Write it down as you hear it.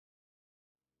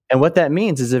And what that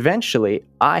means is eventually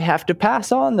I have to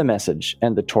pass on the message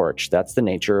and the torch. That's the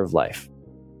nature of life,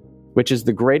 which is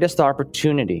the greatest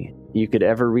opportunity you could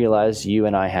ever realize you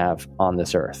and I have on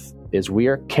this earth, is we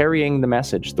are carrying the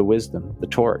message, the wisdom, the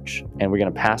torch, and we're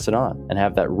going to pass it on and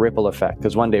have that ripple effect,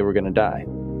 because one day we're going to die.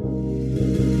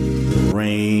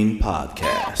 Rain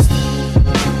Podcast.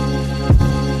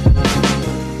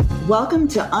 Welcome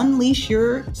to Unleash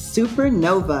Your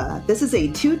Supernova. This is a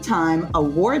 2-time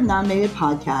award-nominated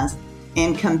podcast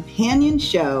and companion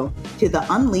show to the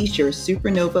Unleash Your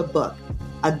Supernova book,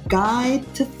 a guide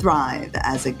to thrive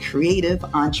as a creative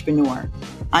entrepreneur.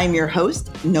 I'm your host,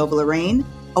 Nova Lorraine,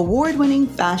 award-winning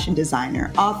fashion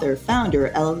designer, author, founder,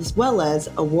 as well as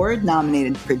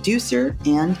award-nominated producer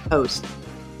and host.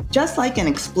 Just like an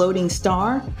exploding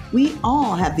star, we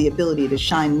all have the ability to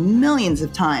shine millions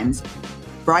of times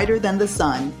brighter than the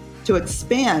sun, to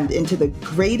expand into the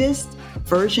greatest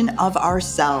version of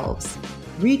ourselves,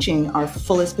 reaching our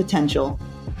fullest potential.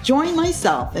 Join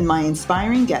myself and my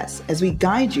inspiring guests as we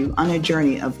guide you on a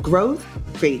journey of growth,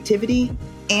 creativity,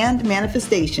 and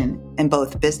manifestation in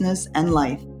both business and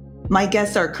life. My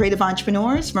guests are creative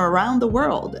entrepreneurs from around the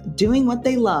world, doing what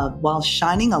they love while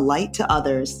shining a light to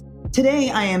others.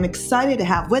 Today, I am excited to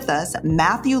have with us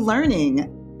Matthew Learning.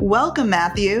 Welcome,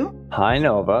 Matthew. Hi,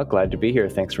 Nova. Glad to be here.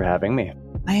 Thanks for having me.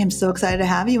 I am so excited to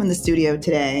have you in the studio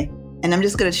today. And I'm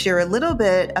just going to share a little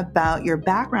bit about your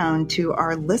background to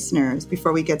our listeners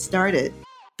before we get started.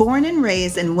 Born and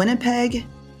raised in Winnipeg,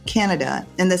 Canada,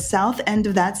 in the south end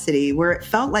of that city, where it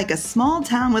felt like a small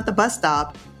town with a bus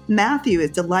stop, Matthew is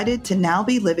delighted to now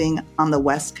be living on the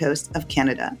west coast of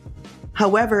Canada.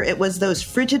 However, it was those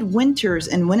frigid winters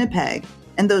in Winnipeg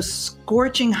and those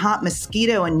scorching hot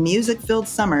mosquito and music-filled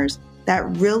summers that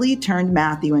really turned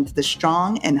Matthew into the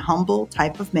strong and humble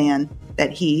type of man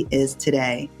that he is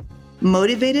today.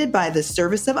 Motivated by the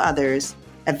service of others,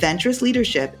 adventurous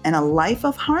leadership, and a life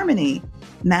of harmony,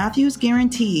 Matthew's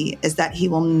guarantee is that he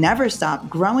will never stop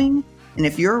growing, and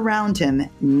if you're around him,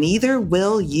 neither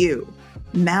will you.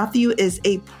 Matthew is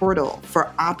a portal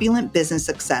for opulent business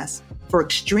success, for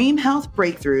extreme health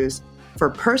breakthroughs,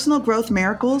 for personal growth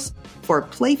miracles, for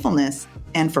playfulness,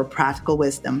 and for practical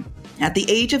wisdom. At the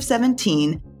age of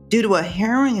 17, due to a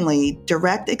harrowingly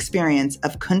direct experience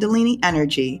of Kundalini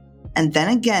energy, and then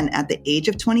again at the age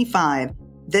of 25,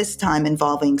 this time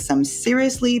involving some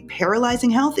seriously paralyzing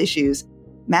health issues,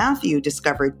 Matthew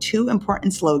discovered 2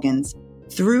 important slogans.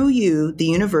 Through you, the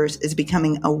universe is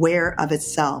becoming aware of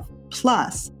itself.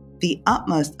 Plus, the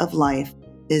utmost of life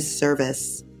is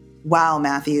service. Wow,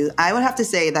 Matthew, I would have to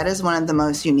say that is one of the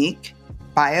most unique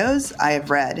bios I have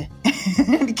read.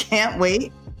 Can't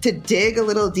wait to dig a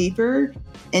little deeper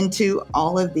into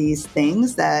all of these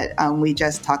things that we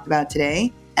just talked about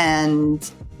today. And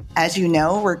as you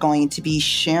know, we're going to be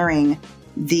sharing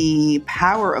the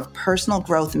power of personal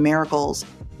growth miracles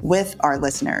with our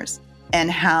listeners,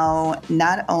 and how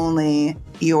not only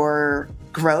your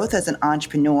growth as an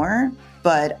entrepreneur,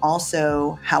 but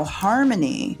also how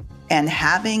harmony and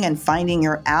having and finding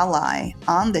your ally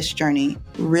on this journey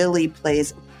really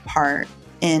plays a part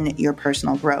in your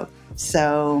personal growth.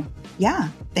 So yeah,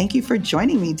 thank you for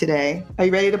joining me today. Are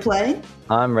you ready to play?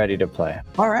 I'm ready to play.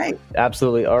 All right.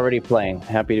 Absolutely. Already playing.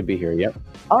 Happy to be here. Yep.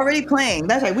 Already playing.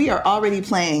 That's right. We are already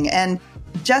playing. And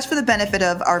just for the benefit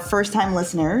of our first-time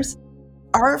listeners,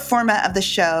 our format of the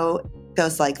show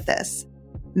goes like this.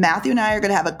 Matthew and I are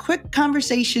going to have a quick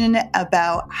conversation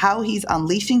about how he's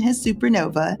unleashing his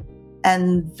supernova.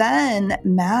 And then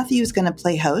Matthew's going to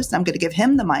play host. I'm going to give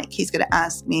him the mic. He's going to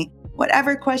ask me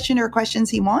whatever question or questions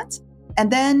he wants. And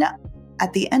then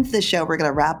at the end of the show, we're going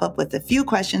to wrap up with a few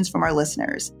questions from our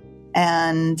listeners.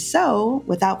 And so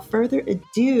without further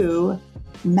ado,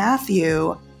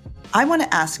 Matthew, I want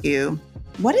to ask you,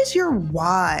 what is your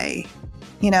why?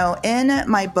 You know, in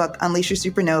my book, Unleash Your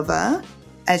Supernova,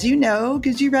 as you know,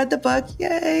 because you read the book,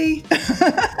 yay.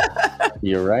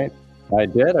 You're right. I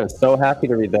did. I was so happy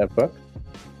to read that book.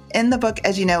 In the book,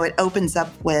 as you know, it opens up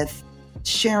with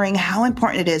sharing how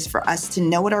important it is for us to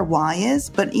know what our why is.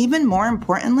 But even more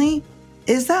importantly,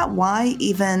 is that why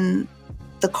even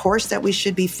the course that we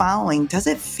should be following? Does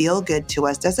it feel good to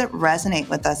us? Does it resonate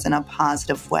with us in a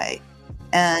positive way?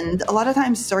 And a lot of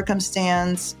times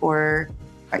circumstance or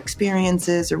our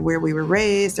experiences or where we were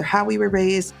raised or how we were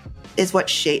raised is what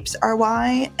shapes our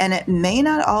why. And it may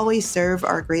not always serve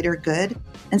our greater good.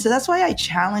 And so that's why I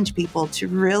challenge people to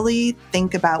really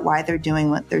think about why they're doing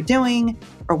what they're doing,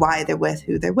 or why they're with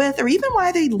who they're with, or even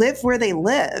why they live where they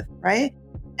live, right?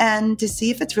 And to see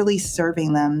if it's really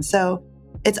serving them. So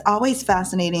it's always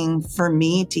fascinating for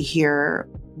me to hear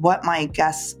what my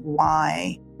guests'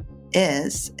 why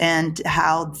is and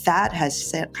how that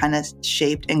has kind of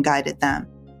shaped and guided them.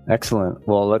 Excellent.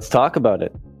 Well, let's talk about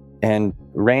it. And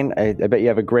Rain, I bet you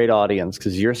have a great audience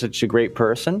because you're such a great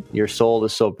person. Your soul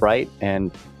is so bright,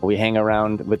 and we hang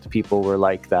around with the people who are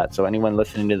like that. So anyone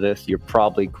listening to this, you're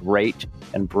probably great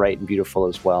and bright and beautiful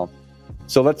as well.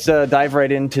 So let's dive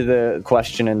right into the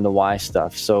question and the why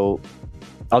stuff. So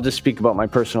I'll just speak about my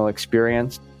personal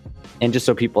experience. And just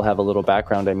so people have a little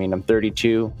background, I mean, I'm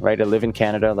 32, right? I live in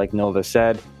Canada, like Nova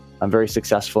said. I'm very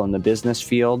successful in the business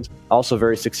field, also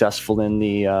very successful in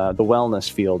the wellness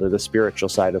field or the spiritual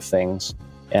side of things.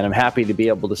 And I'm happy to be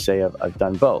able to say I've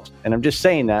done both. And I'm just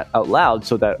saying that out loud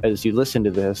so that as you listen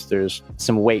to this, there's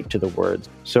some weight to the words.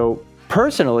 So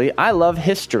personally, I love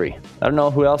history. I don't know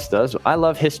who else does. I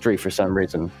love history for some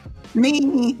reason.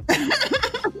 Me.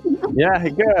 Yeah,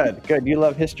 good. You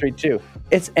love history too.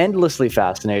 It's endlessly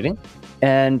fascinating.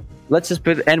 And let's just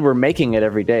and we're making it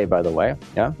every day, by the way.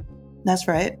 Yeah. That's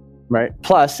right. Right.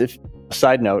 Plus,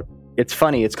 side note, it's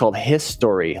funny. It's called his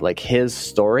story, like his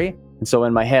story. And so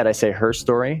in my head, I say her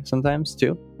story sometimes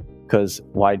too, because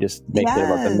why just make it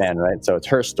about the men, right? So it's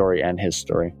her story and his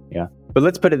story. Yeah. But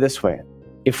let's put it this way.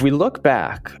 If we look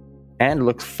back and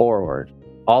look forward,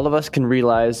 all of us can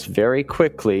realize very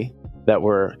quickly that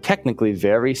we're technically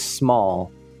very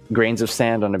small grains of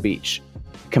sand on a beach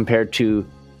compared to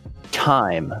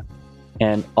time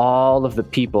and all of the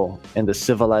people and the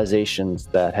civilizations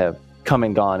that have come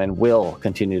and gone and will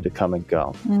continue to come and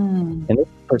go. And this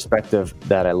perspective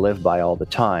that I live by all the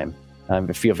time. I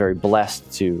feel very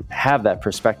blessed to have that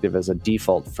perspective as a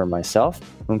default for myself.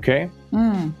 Okay.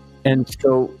 And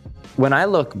so when I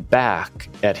look back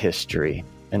at history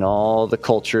and all the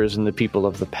cultures and the people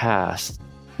of the past,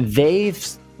 they've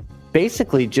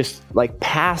basically just like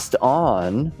passed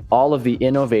on all of the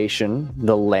innovation,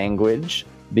 the language,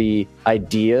 the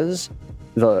ideas,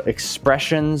 the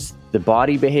expressions, the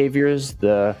body behaviors,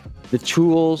 the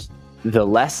tools, the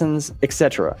lessons,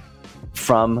 etc.,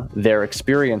 from their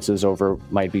experiences over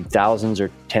might be thousands or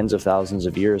tens of thousands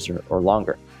of years or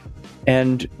longer.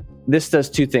 And this does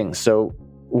two things. So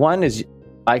one is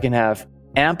I can have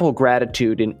ample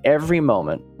gratitude in every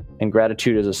moment, and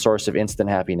gratitude is a source of instant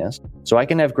happiness. So I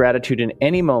can have gratitude in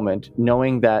any moment,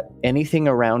 knowing that anything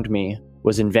around me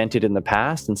was invented in the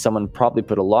past and someone probably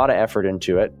put a lot of effort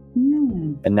into it.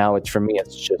 And now it's, for me,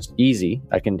 it's just easy.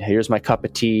 Here's my cup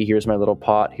of tea, here's my little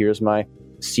pot, here's my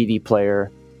CD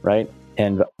player, right?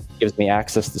 And it gives me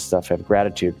access to stuff. I have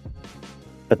gratitude.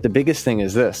 But the biggest thing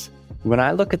is this. When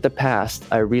I look at the past,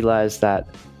 I realize that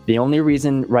the only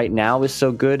reason right now is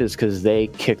so good is because they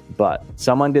kicked butt.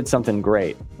 Someone did something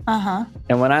great.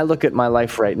 And when I look at my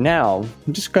life right now,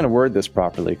 I'm just going to word this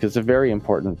properly because it's a very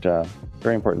important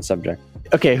subject.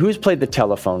 Okay, who's played the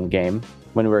telephone game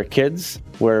when we were kids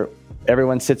where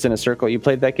everyone sits in a circle? You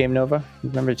played that game, Nova? You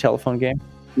remember the telephone game?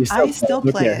 I still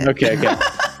play it. Okay.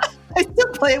 I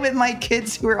still play with my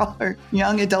kids who are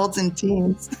young adults and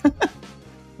teens.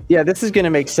 Yeah, this is going to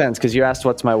make sense because you asked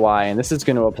what's my why, and this is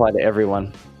going to apply to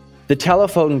everyone. The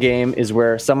telephone game is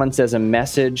where someone says a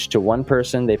message to one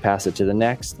person, they pass it to the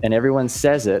next, and everyone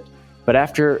says it. But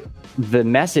after the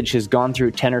message has gone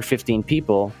through 10 or 15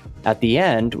 people, at the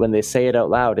end, when they say it out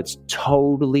loud, it's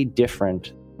totally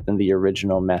different than the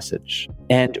original message.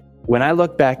 And when I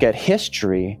look back at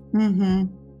history,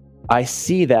 I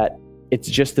see that it's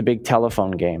just a big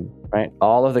telephone game, right?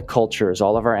 All of the cultures,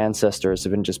 all of our ancestors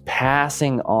have been just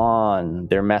passing on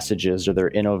their messages or their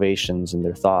innovations and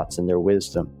their thoughts and their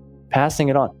wisdom, passing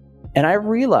it on. And I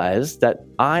realize that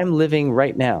I'm living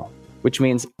right now, which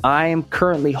means I am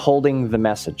currently holding the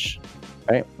message,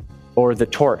 right? Or the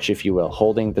torch, if you will,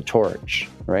 holding the torch,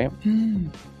 right?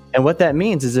 And what that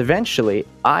means is eventually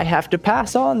I have to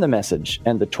pass on the message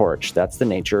and the torch. That's the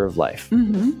nature of life,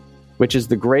 which is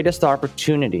the greatest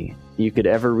opportunity you could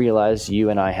ever realize you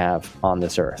and I have on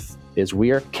this earth, is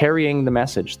we are carrying the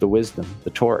message, the wisdom, the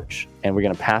torch, and we're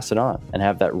going to pass it on and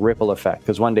have that ripple effect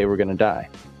because one day we're going to die.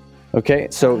 Okay,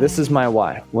 so this is my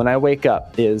why. When I wake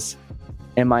up is,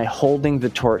 am I holding the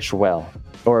torch well?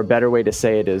 Or a better way to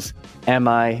say it is, am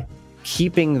I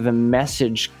keeping the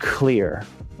message clear?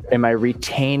 Am I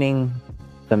retaining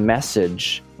the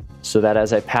message so that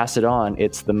as I pass it on,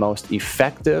 it's the most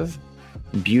effective,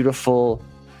 beautiful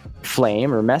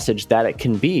flame or message that it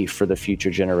can be for the future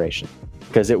generation?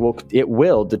 Because it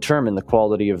will determine the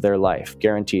quality of their life,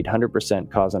 guaranteed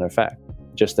 100% cause and effect.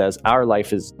 Just as our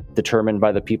life is determined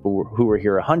by the people who were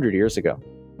here 100 years ago.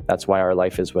 That's why our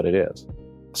life is what it is.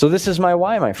 So this is my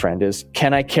why, my friend, is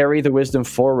can I carry the wisdom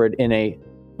forward in a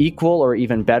equal or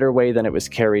even better way than it was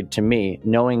carried to me,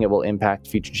 knowing it will impact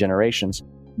future generations?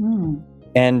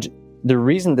 And the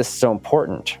reason this is so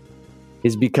important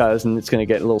is because, and it's going to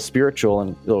get a little spiritual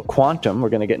and a little quantum, we're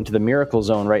going to get into the miracle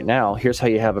zone right now. Here's how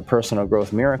you have a personal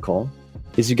growth miracle,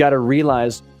 is you got to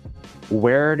realize,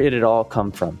 where did it all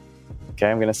come from? Okay,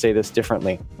 I'm going to say this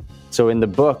differently. So in the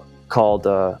book called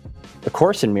The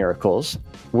Course in Miracles,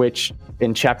 which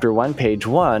in chapter 1, page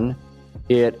 1,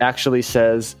 it actually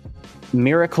says,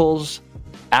 miracles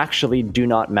actually do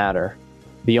not matter.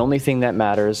 The only thing that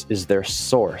matters is their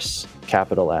source,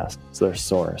 capital S, it's their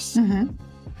source,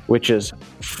 which is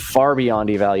far beyond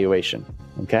evaluation,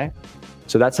 okay?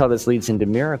 So that's how this leads into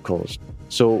miracles.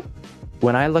 So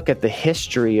when I look at the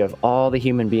history of all the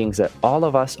human beings that all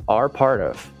of us are part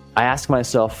of, I ask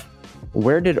myself,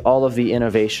 where did all of the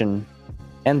innovation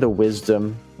and the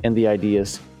wisdom and the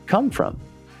ideas come from?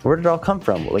 Where did it all come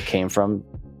from? Well, it came from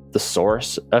the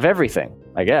source of everything,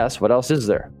 I guess. What else is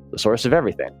there? The source of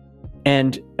everything.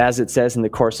 And as it says in the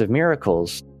Course of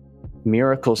Miracles,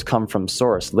 miracles come from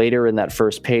source. Later in that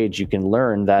first page, you can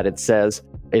learn that it says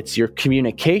it's your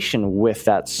communication with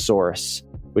that source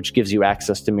which gives you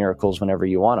access to miracles whenever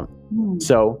you want them.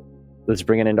 So let's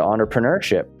bring it into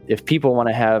entrepreneurship. If people want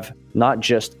to have not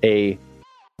just a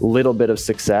little bit of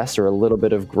success or a little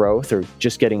bit of growth or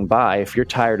just getting by, if you're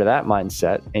tired of that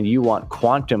mindset and you want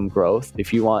quantum growth,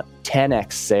 if you want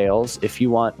 10x sales, if you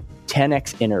want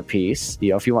 10x inner peace,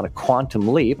 if you want a quantum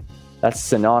leap, that's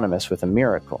synonymous with a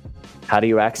miracle. How do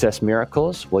you access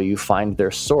miracles? Well, you find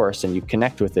their source and you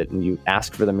connect with it and you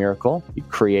ask for the miracle, you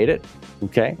create it,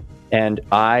 okay? And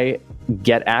I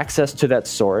get access to that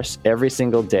source every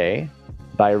single day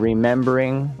by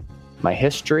remembering my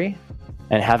history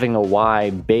and having a why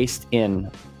based in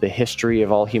the history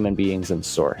of all human beings and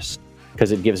source,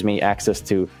 because it gives me access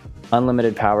to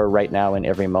unlimited power right now in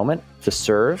every moment to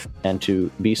serve and to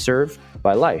be served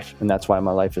by life. And that's why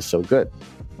my life is so good.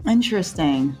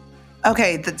 Interesting.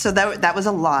 Okay, so that was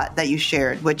a lot that you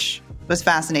shared, which was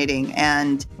fascinating.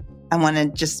 And I want to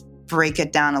just break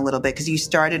it down a little bit, because you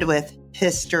started with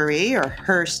history or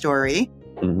her story,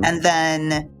 and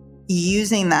then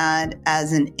using that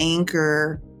as an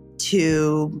anchor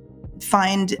to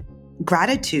find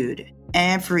gratitude,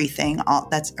 everything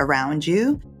that's around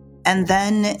you. And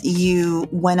then you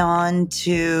went on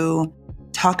to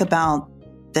talk about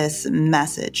this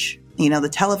message, the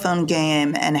telephone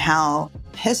game, and how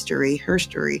history, her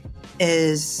story,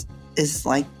 is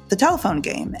like the telephone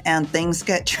game, and things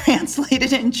get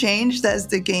translated and changed as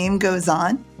the game goes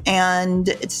on.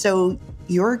 And so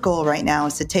your goal right now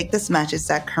is to take this message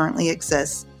that currently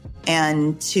exists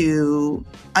and to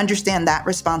understand that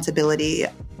responsibility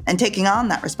and taking on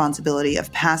that responsibility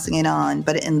of passing it on,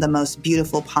 but in the most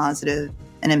beautiful, positive,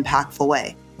 and impactful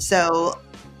way. So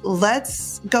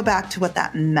let's go back to what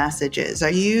that message is.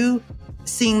 Are you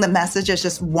seeing the message as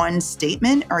just one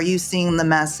statement? Or are you seeing the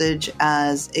message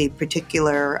as a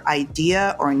particular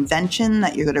idea or invention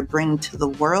that you're going to bring to the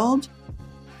world?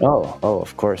 Oh,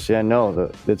 of course. Yeah,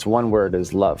 no, it's one word,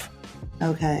 is love.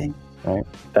 Okay. Right?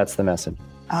 That's the message.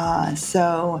 And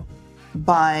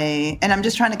I'm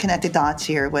just trying to connect the dots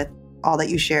here with all that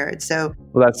you shared. So,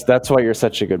 well, that's why you're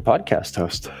such a good podcast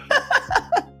host.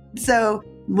 So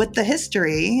with the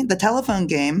history, the telephone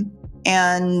game,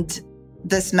 and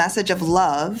this message of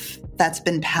love that's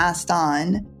been passed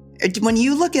on, when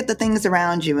you look at the things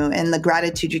around you and the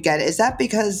gratitude you get, is that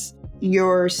because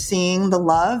you're seeing the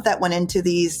love that went into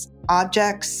these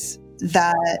objects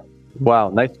that... Wow,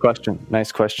 nice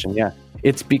question. Yeah.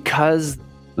 It's because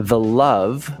the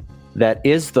love that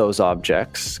is those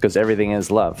objects, because everything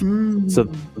is love. So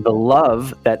the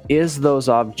love that is those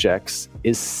objects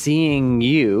is seeing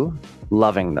you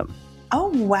loving them. Oh,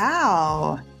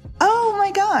 wow. Oh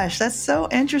my gosh, that's so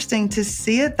interesting to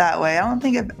see it that way. I don't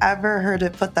think I've ever heard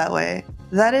it put that way.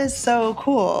 That is so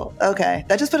cool. Okay,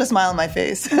 that just put a smile on my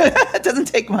face. It doesn't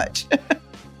take much.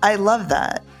 I love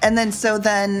that. And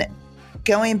then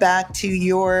going back to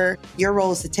your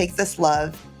role is to take this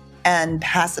love and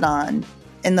pass it on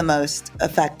in the most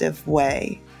effective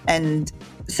way. And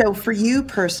so for you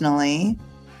personally,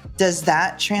 does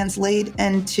that translate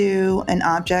into an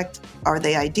object? Are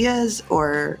they ideas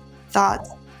or thoughts?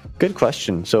 Good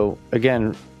question. So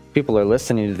again, people are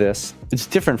listening to this. It's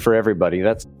different for everybody.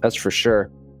 That's for sure.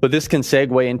 But this can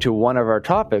segue into one of our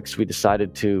topics we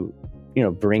decided to,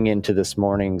 bring into this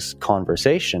morning's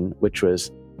conversation, which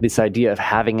was this idea of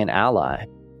having an ally.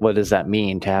 What does that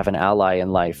mean to have an ally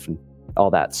in life and all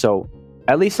that? So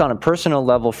at least on a personal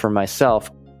level for myself,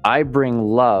 I bring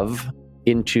love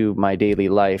into my daily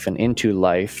life and into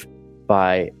life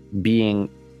by being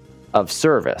of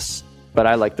service. But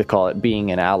I like to call it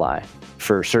being an ally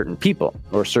for certain people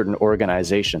or certain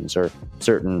organizations or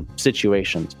certain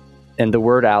situations. And the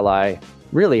word ally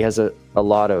really has a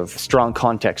lot of strong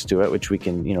context to it, which we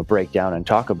can, break down and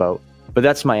talk about. But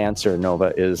that's my answer,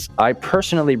 Nova, is I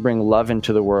personally bring love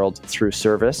into the world through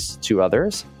service to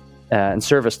others and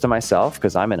service to myself,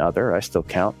 because I'm an other, I still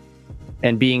count,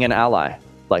 and being an ally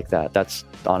like that. That's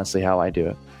honestly how I do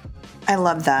it. I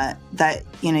love that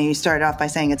you started off by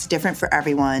saying it's different for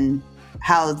everyone,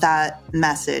 how that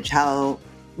message, how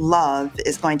love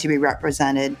is going to be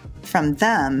represented from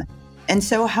them. And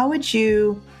so how would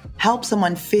you help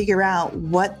someone figure out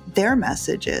what their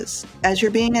message is? As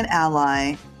you're being an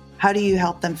ally, how do you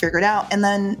help them figure it out? And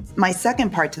then my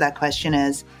second part to that question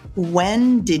is,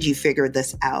 when did you figure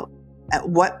this out? At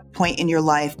what point in your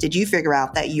life did you figure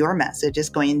out that your message is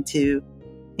going to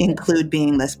include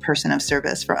being this person of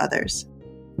service for others?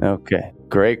 Okay,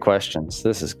 great questions.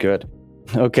 This is good.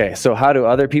 Okay, so how do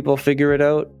other people figure it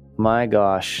out? My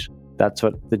gosh, that's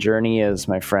what the journey is,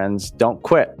 my friends. Don't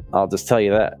quit. I'll just tell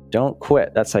you that. Don't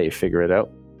quit. That's how you figure it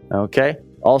out. Okay?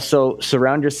 Also,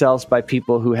 surround yourselves by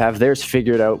people who have theirs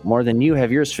figured out more than you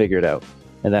have yours figured out.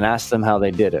 And then ask them how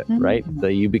they did it, right?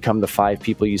 You become the 5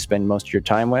 people you spend most of your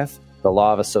time with. The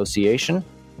law of association.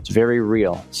 It's very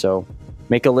real. So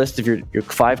make a list of your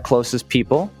 5 closest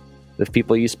people, the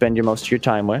people you spend most of your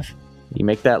time with. You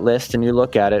make that list and you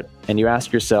look at it and you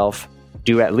ask yourself,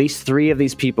 do at least 3 of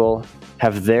these people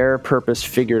have their purpose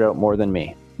figured out more than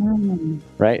me?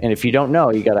 Right? And if you don't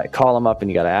know, you got to call them up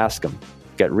and you got to ask them.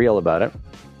 Get real about it.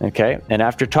 Okay? And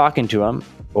after talking to them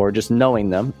or just knowing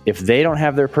them, if they don't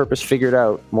have their purpose figured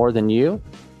out more than you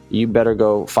better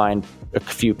go find a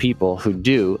few people who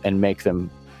do and make them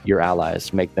your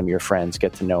allies, make them your friends,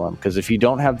 get to know them. Because if you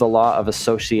don't have the law of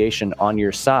association on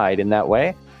your side in that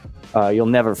way, you'll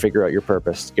never figure out your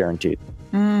purpose, guaranteed.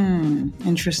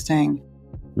 Interesting.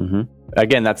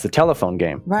 Again, that's the telephone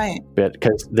game. Right.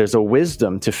 Because there's a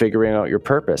wisdom to figuring out your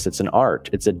purpose. It's an art.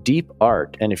 It's a deep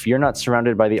art. And if you're not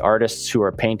surrounded by the artists who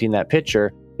are painting that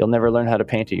picture, you'll never learn how to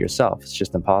paint it yourself. It's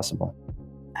just impossible.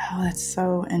 Oh, that's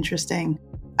so interesting.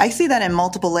 I see that in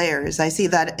multiple layers. I see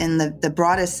that in the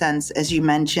broadest sense, as you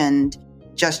mentioned,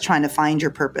 just trying to find your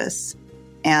purpose.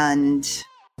 And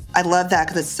I love that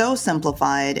because it's so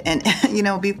simplified. And,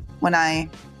 when I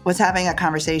was having a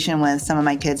conversation with some of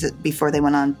my kids before they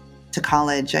went on to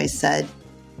college, I said,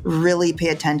 really pay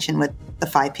attention with the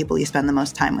 5 people you spend the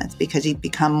most time with, because you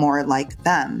become more like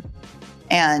them.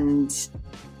 And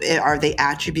are they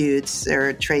attributes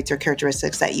or traits or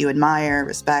characteristics that you admire,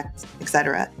 respect,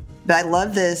 etc.? But I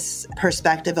love this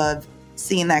perspective of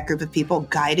seeing that group of people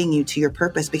guiding you to your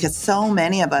purpose, because so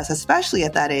many of us, especially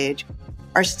at that age,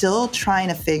 are still trying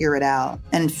to figure it out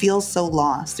and feel so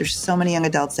lost. There's so many young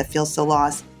adults that feel so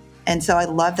lost. And so I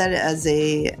love that as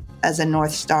a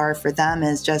North Star for them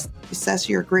is just assess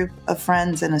your group of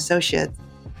friends and associates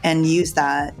and use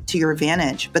that to your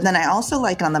advantage. But then I also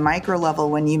like on the micro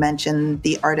level when you mentioned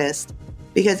the artist,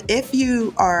 because if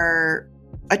you are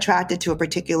attracted to a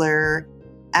particular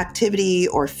activity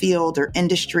or field or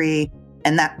industry,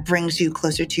 and that brings you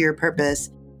closer to your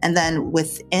purpose, and then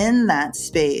within that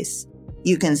space,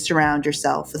 you can surround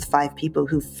yourself with 5 people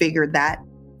who figured that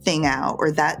thing out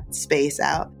or that space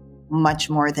out much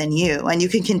more than you. And you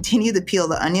can continue to peel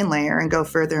the onion layer and go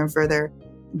further and further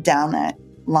down that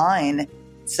line.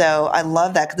 So I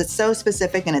love that because it's so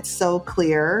specific and it's so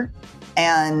clear,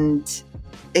 and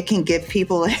it can give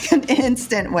people like an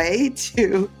instant way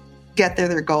to get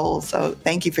their goals. So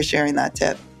thank you for sharing that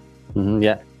tip.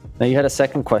 Yeah. Now you had a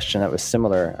second question that was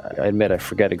similar. I admit I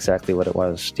forget exactly what it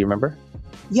was. Do you remember?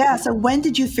 Yeah. So when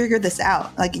did you figure this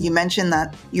out? Like you mentioned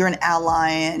that you're an ally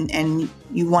and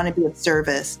you want to be of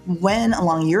service. When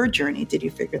along your journey did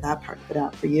you figure that part of it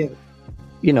out for you?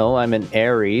 I'm an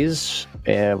Aries,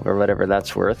 or whatever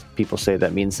that's worth. People say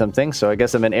that means something. So I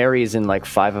guess I'm an Aries in like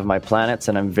 5 of my planets,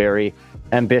 and I'm very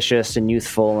ambitious and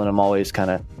youthful, and I'm always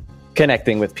kind of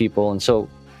connecting with people. And so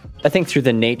I think through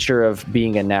the nature of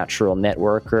being a natural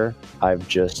networker, I've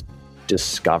just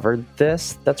discovered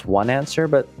this. That's one answer.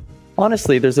 But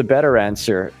honestly, there's a better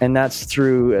answer, and that's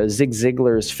through Zig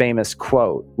Ziglar's famous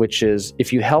quote, which is,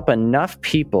 if you help enough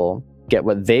people get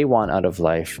what they want out of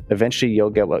life, eventually you'll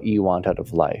get what you want out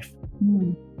of life.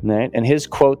 Right? And his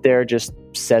quote there just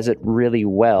says it really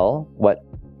well, what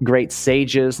great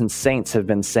sages and saints have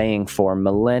been saying for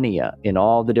millennia in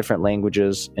all the different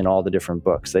languages, in all the different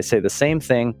books. They say the same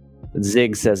thing.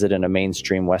 Zig says it in a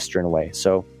mainstream Western way.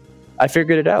 So I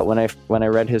figured it out when I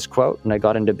read his quote, and I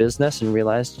got into business and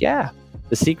realized, the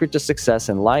secret to success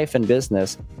in life and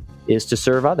business is to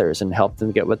serve others and help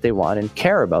them get what they want and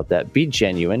care about that. Be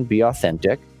genuine, be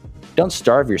authentic. Don't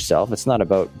starve yourself. It's not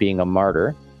about being a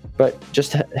martyr, but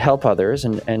just help others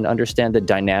and understand the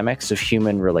dynamics of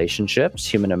human relationships,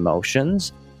 human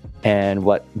emotions, and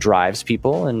what drives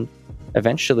people. And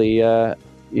eventually,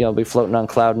 you'll be floating on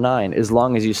cloud 9 as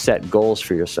long as you set goals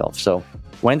for yourself. So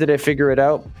when did I figure it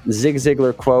out? Zig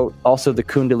Ziglar quote, also the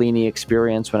Kundalini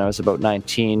experience when I was about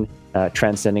 19,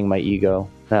 transcending my ego.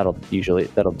 That'll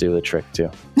do the trick too.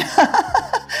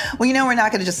 Well, we're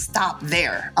not going to just stop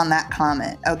there on that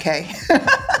comment, okay?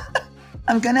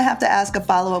 I'm going to have to ask a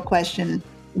follow-up question.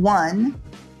 One,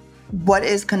 what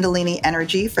is Kundalini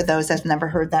energy for those that have never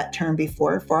heard that term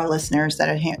before, for our listeners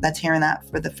that's hearing that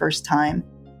for the first time?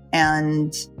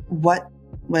 And what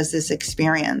was this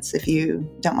experience, if you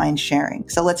don't mind sharing?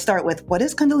 So let's start with, what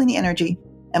is Kundalini energy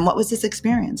and what was this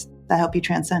experience that helped you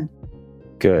transcend?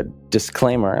 Good.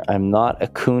 Disclaimer, I'm not a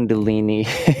Kundalini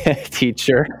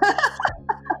teacher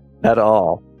at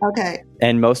all. Okay.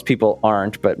 And most people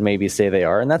aren't, but maybe say they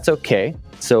are, and that's okay.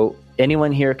 So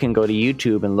anyone here can go to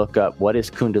YouTube and look up what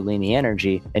is Kundalini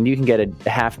energy, and you can get a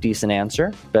half-decent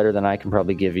answer, better than I can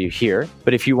probably give you here.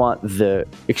 But if you want the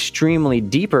extremely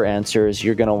deeper answers,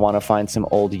 you're going to want to find some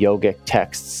old yogic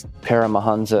texts.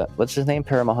 Paramahansa, what's his name?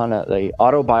 Paramahansa, the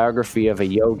autobiography of a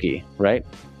yogi, right?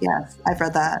 Yes, I've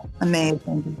read that.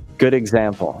 Amazing. Good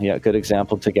example. Yeah, good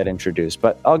example to get introduced.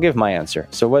 But I'll give my answer.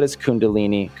 So what is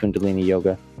Kundalini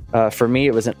yoga? For me,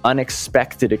 it was an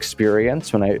unexpected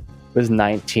experience. When I was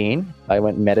 19, I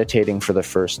went meditating for the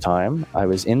first time. I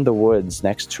was in the woods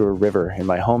next to a river in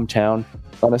my hometown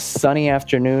on a sunny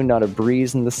afternoon, not a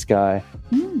breeze in the sky.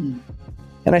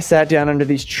 And I sat down under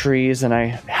these trees and I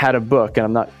had a book, and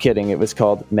I'm not kidding. It was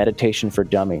called Meditation for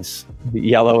Dummies,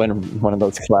 yellow and one of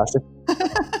those classic,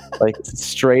 like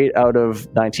straight out of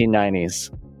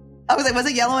 1990s. I was like, was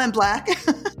it yellow and black?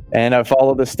 And I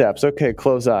followed the steps. Okay,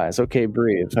 close eyes. Okay,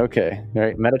 breathe. Okay, all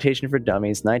right. Meditation for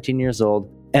Dummies, 19 years old.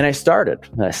 And I started.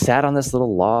 And I sat on this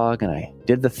little log and I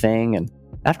did the thing. And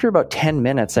after about 10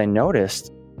 minutes, I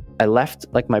noticed I left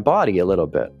like my body a little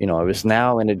bit. I was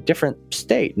now in a different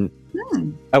state. And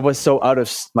I was so out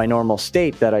of my normal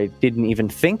state that I didn't even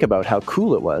think about how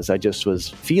cool it was. I just was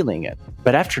feeling it.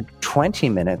 But after 20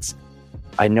 minutes,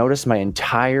 I noticed my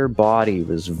entire body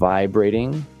was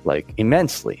vibrating like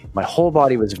immensely. My whole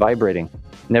body was vibrating.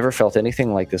 Never felt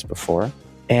anything like this before.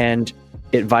 And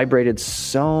it vibrated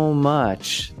so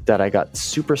much that I got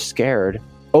super scared,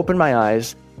 opened my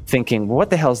eyes thinking, what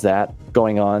the hell's that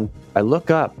going on? I look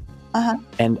up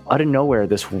and out of nowhere,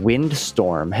 this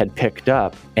windstorm had picked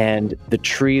up and the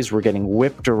trees were getting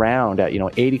whipped around at,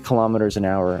 80 kilometers an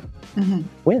hour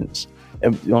winds.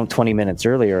 20 minutes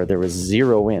earlier, there was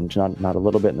zero wind, not a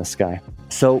little bit in the sky.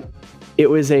 So it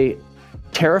was a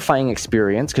terrifying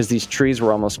experience because these trees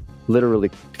were almost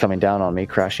literally coming down on me,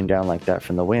 crashing down like that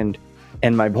from the wind.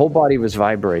 And my whole body was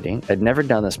vibrating. I'd never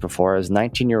done this before. I was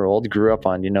 19-year-old, grew up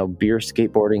on, beer,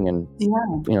 skateboarding, and,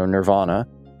 Nirvana.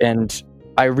 And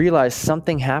I realized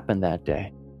something happened that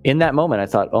day. In that moment, I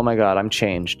thought, oh my God, I'm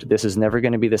changed. This is never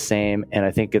going to be the same. And I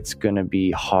think it's going to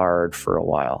be hard for a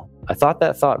while. I thought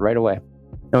that thought right away.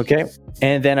 Okay.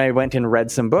 And then I went and read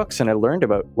some books and I learned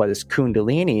about what is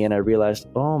Kundalini. And I realized,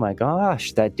 oh my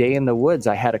gosh, that day in the woods,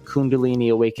 I had a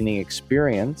Kundalini awakening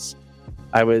experience.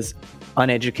 I was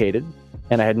uneducated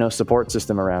and I had no support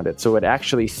system around it. So it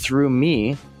actually threw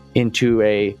me into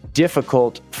a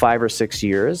difficult 5 or 6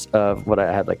 years of what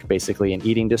I had, like basically an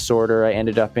eating disorder. I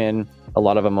ended up in a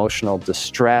lot of emotional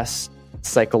distress,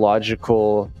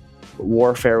 psychological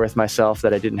warfare with myself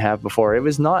that I didn't have before. It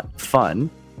was not fun.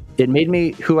 It made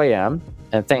me who I am,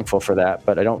 and thankful for that,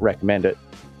 but I don't recommend it.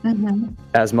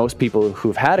 As most people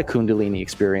who've had a Kundalini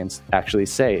experience actually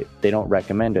say, they don't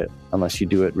recommend it unless you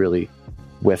do it really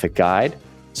with a guide.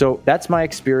 So that's my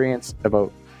experience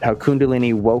about how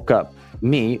Kundalini woke up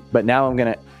me, but now I'm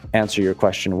going to answer your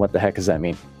question. What the heck does that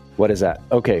mean? What is that?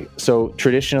 Okay, so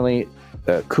traditionally,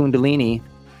 Kundalini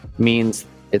means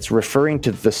it's referring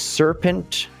to the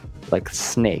serpent, like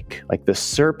snake, like the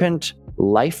serpent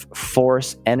life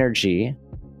force energy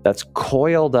that's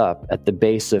coiled up at the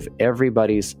base of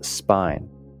everybody's spine.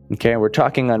 Okay, we're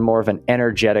talking on more of an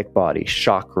energetic body,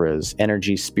 chakras,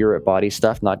 energy, spirit body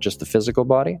stuff, not just the physical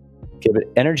body. Okay, but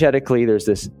energetically, there's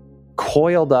this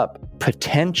coiled up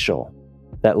potential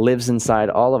that lives inside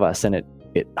all of us, and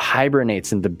it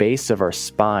hibernates in the base of our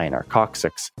spine, our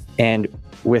coccyx. And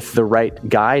with the right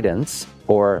guidance,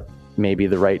 or maybe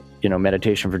the right,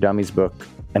 Meditation for Dummies book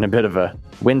and a bit of a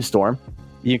windstorm,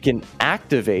 you can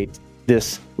activate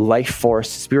this life force,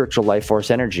 spiritual life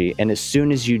force energy. And as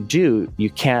soon as you do,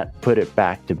 you can't put it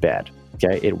back to bed.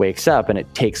 Okay, it wakes up and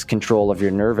it takes control of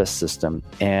your nervous system.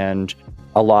 And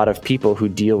a lot of people who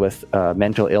deal with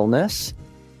mental illness,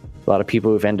 a lot of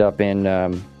people who've ended up in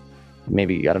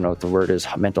maybe, I don't know what the word is,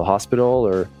 mental hospital,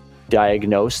 or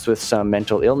diagnosed with some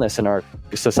mental illness in our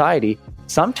society,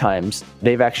 sometimes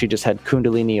they've actually just had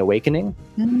Kundalini awakening.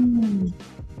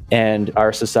 And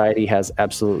our society has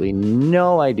absolutely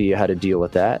no idea how to deal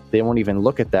with that. They won't even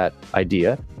look at that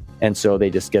idea. And so they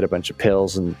just get a bunch of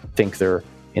pills and think they're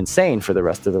insane for the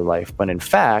rest of their life. But in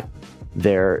fact,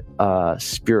 their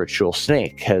spiritual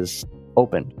snake has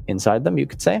opened inside them, you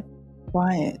could say.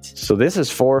 Right. So this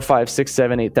is 4, 5, 6,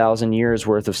 7, 8,000 years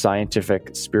worth of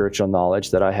scientific spiritual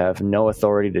knowledge that I have no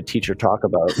authority to teach or talk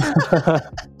about.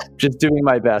 Just doing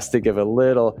my best to give a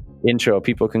little intro.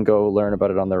 People can go learn about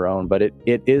it on their own, but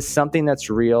it is something that's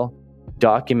real,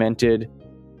 documented.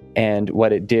 And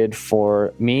what it did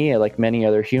for me, like many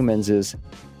other humans, is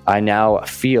I now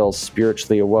feel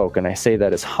spiritually awoke. And I say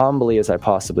that as humbly as I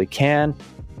possibly can.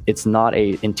 It's not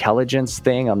a intelligence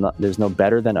thing. There's no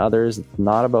better than others. It's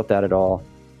not about that at all.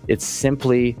 It's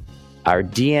simply our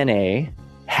DNA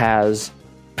has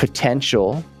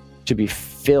potential to be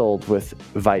filled with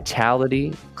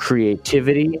vitality,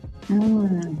 creativity,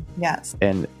 yes,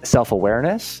 and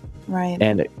self-awareness. Right.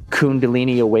 And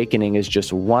Kundalini awakening is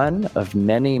just one of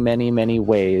many, many, many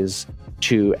ways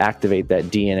to activate that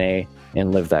DNA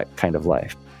and live that kind of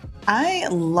life. I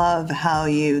love how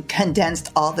you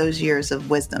condensed all those years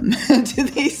of wisdom into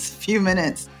these few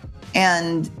minutes,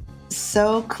 and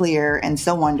so clear and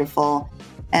so wonderful.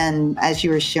 And as you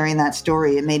were sharing that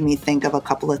story, it made me think of a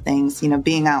couple of things,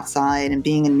 being outside and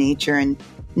being in nature and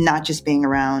not just being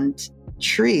around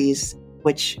trees,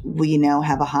 which we know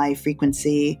have a high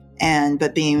frequency,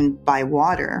 but being by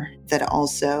water that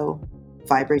also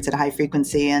vibrates at a high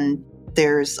frequency. And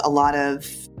there's a lot of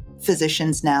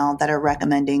physicians now that are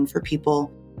recommending for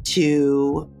people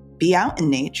to be out in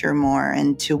nature more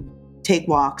and to take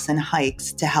walks and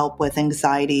hikes to help with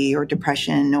anxiety or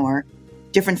depression or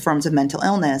different forms of mental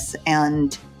illness.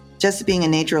 And just being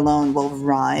in nature alone will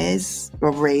raise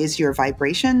your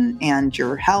vibration and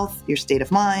your health, your state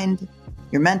of mind,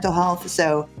 your mental health.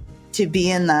 So to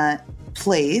be in that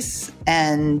place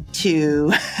and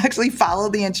to actually follow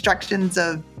the instructions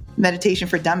of Meditation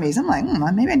for Dummies, I'm like,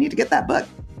 maybe I need to get that book.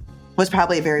 Was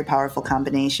probably a very powerful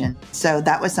combination. So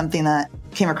that was something that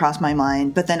came across my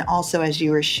mind. But then also, as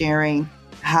you were sharing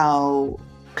how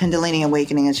Kundalini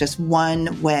awakening is just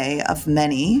one way of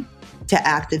many to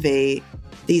activate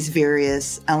these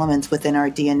various elements within our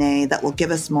DNA that will give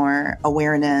us more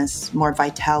awareness, more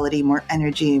vitality, more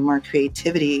energy, more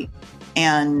creativity.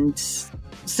 And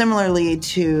similarly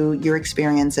to your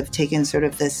experience of taking sort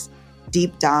of this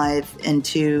deep dive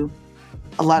into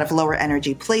a lot of lower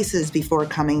energy places before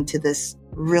coming to this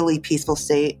really peaceful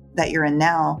state that you're in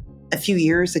now. A few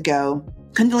years ago,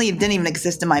 Kundalini didn't even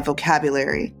exist in my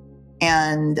vocabulary.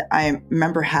 And I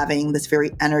remember having this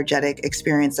very energetic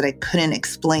experience that I couldn't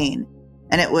explain.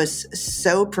 And it was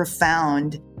so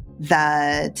profound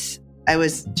that I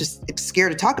was just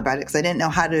scared to talk about it because I didn't know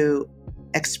how to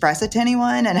express it to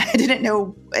anyone. And I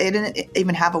didn't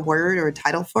even have a word or a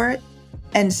title for it.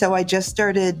 And so I just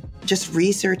started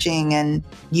researching and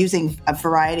using a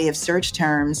variety of search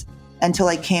terms until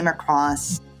I came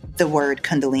across the word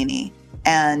Kundalini.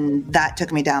 And that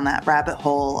took me down that rabbit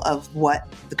hole of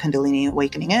what the Kundalini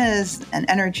awakening is and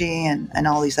energy and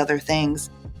all these other things.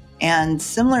 And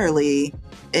similarly,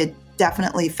 it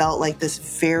definitely felt like this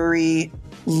very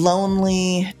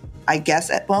lonely, I guess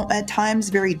at times,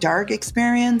 very dark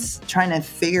experience, trying to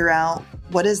figure out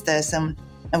what is this and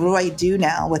what do I do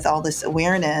now with all this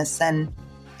awareness? And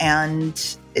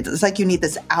it's like you need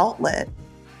this outlet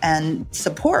and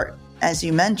support, as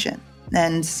you mentioned.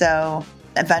 And so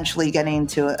eventually getting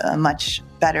to a much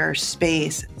better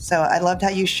space. So I loved how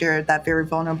you shared that very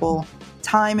vulnerable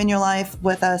time in your life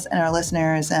with us and our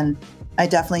listeners. And I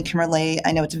definitely can relate.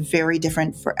 I know it's very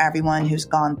different for everyone who's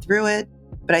gone through it,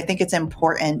 but I think it's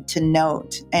important to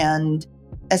note. And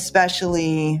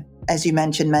especially, as you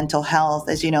mentioned, mental health.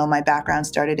 As you know, my background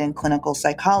started in clinical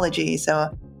psychology.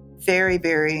 So very,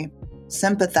 very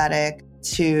sympathetic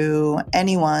to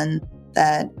anyone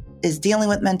that is dealing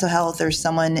with mental health or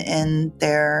someone in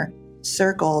their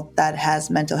circle that has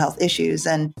mental health issues.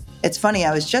 And it's funny,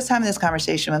 I was just having this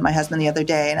conversation with my husband the other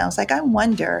day, and I was like, I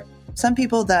wonder, some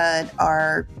people that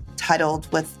are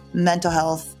titled with mental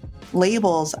health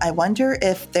labels, I wonder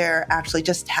if they're actually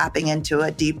just tapping into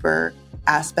a deeper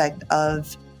aspect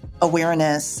of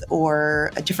awareness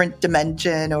or a different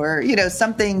dimension or,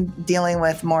 something dealing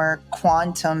with more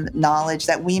quantum knowledge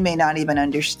that we may not even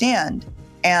understand.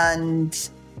 And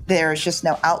there's just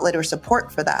no outlet or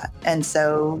support for that. And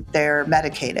so they're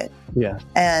medicated. Yeah.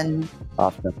 And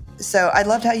often. So I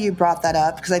loved how you brought that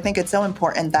up because I think it's so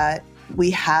important that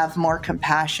we have more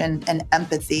compassion and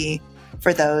empathy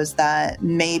for those that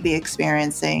may be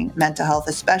experiencing mental health,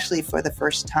 especially for the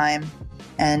first time.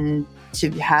 And to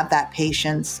have that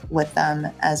patience with them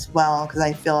as well, because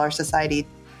I feel our society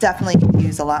definitely could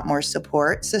use a lot more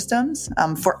support systems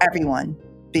for everyone,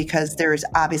 because there's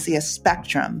obviously a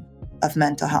spectrum of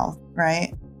mental health,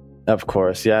 right? Of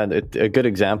course, yeah. A good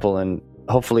example, and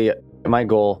hopefully my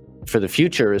goal for the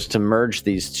future is to merge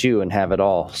these two and have it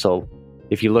all. So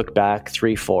if you look back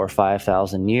 3, 4,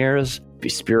 5,000 years,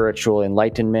 spiritual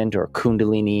enlightenment or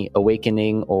Kundalini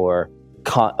awakening or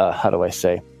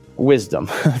wisdom.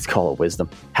 Let's call it wisdom.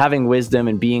 Having wisdom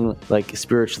and being like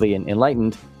spiritually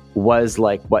enlightened was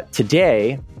like what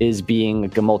today is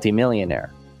being a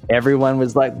multimillionaire. Everyone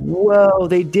was like, whoa,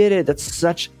 they did it.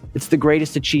 It's the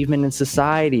greatest achievement in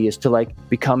society, is to like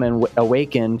become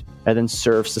awakened and then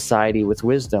serve society with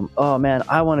wisdom. Oh man,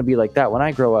 I want to be like that when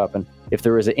I grow up. And if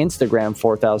there was an Instagram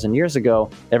 4,000 years ago,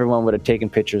 everyone would have taken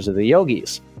pictures of the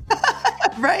yogis.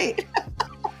 Right.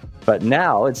 But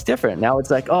now it's different. Now it's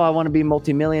like, oh, I want to be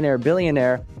multimillionaire,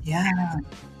 billionaire. Yeah.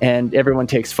 And everyone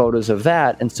takes photos of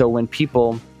that. And so when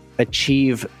people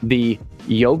achieve the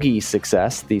yogi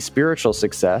success, the spiritual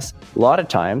success, a lot of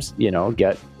times,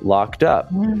 get locked up,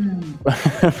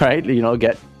 right?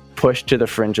 Get pushed to the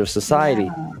fringe of society.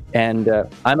 Yeah. And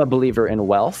I'm a believer in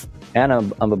wealth, and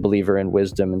I'm a believer in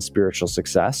wisdom and spiritual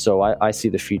success. So I see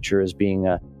the future as being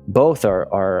both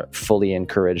are fully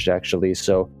encouraged, actually.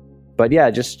 So, but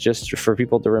yeah, just for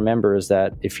people to remember is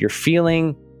that if you're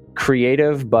feeling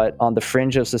creative but on the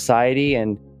fringe of society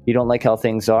and you don't like how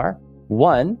things are,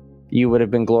 one, you would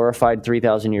have been glorified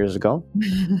 3,000 years ago.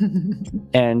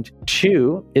 And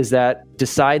two is that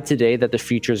decide today that the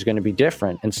future is going to be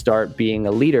different and start being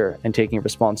a leader and taking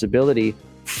responsibility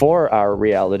for our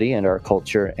reality and our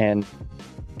culture, and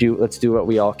let's do what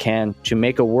we all can to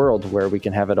make a world where we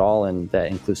can have it all and that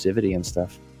inclusivity and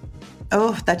stuff.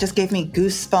 Oh, that just gave me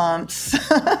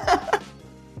goosebumps.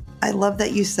 I love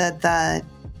that you said that,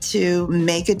 to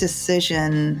make a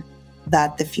decision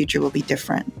that the future will be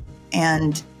different.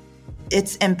 And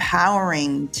it's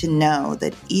empowering to know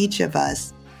that each of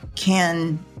us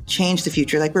can change the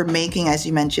future. Like we're making, as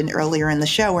you mentioned earlier in the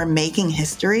show, we're making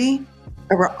history,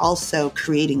 but we're also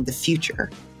creating the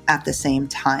future at the same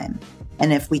time.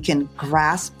 And if we can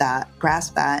grasp that,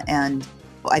 and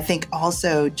I think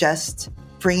also just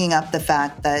bringing up the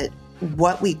fact that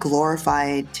what we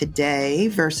glorified today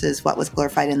versus what was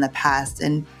glorified in the past,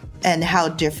 and how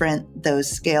different those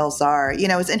scales are.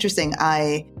 It's interesting.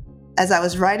 As I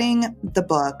was writing the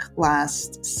book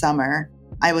last summer,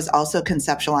 I was also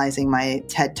conceptualizing my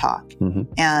TED Talk. Mm-hmm.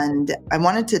 And I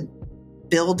wanted to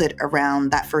build it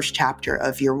around that first chapter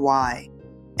of your why.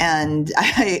 And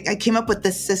I came up with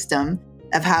this system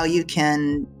of how you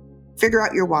can figure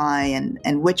out your why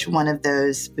and which one of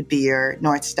those would be your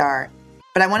North Star.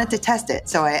 But I wanted to test it.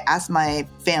 So I asked my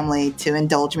family to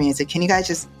indulge me and said, can you guys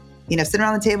just, sit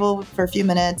around the table for a few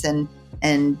minutes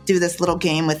and do this little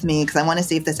game with me, because I want to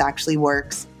see if this actually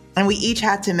works. And we each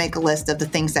had to make a list of the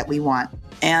things that we want,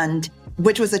 and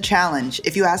which was a challenge.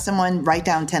 If you ask someone, write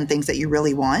down 10 things that you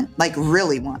really want,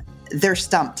 they're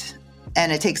stumped.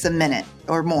 And it takes a minute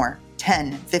or more,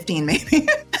 10, 15 maybe,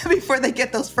 before they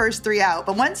get those first 3 out.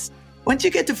 But once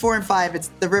you get to 4 and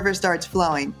 5, the river starts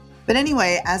flowing. But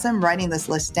anyway, as I'm writing this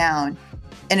list down,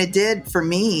 and it did for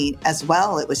me as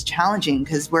well, it was challenging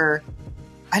because we're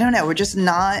just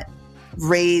not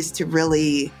raised to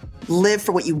really live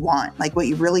for what you want, like what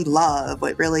you really love,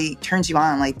 what really turns you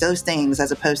on, like those things,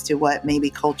 as opposed to what maybe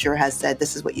culture has said,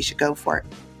 this is what you should go for.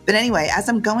 But anyway, as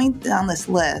I'm going down this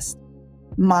list,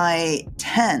 my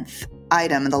 10th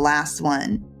item, the last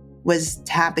one, was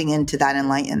tapping into that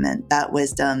enlightenment, that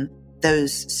wisdom,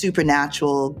 those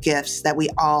supernatural gifts that we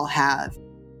all have.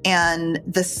 And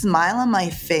the smile on my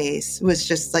face was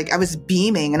just like, I was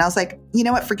beaming, and I was like, you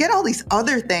know what, forget all these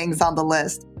other things on the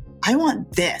list. I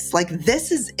want this. Like,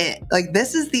 this is it. Like,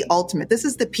 this is the ultimate. This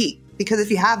is the peak. Because if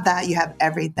you have that, you have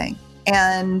everything.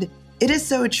 And it is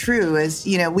so true. As,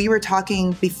 we were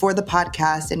talking before the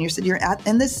podcast, and you said you're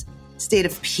in this state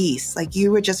of peace. Like,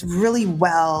 you were just really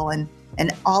well, and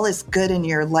all is good in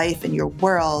your life and your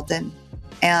world.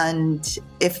 And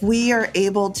if we are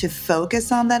able to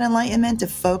focus on that enlightenment, to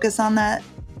focus on that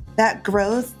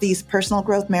growth, these personal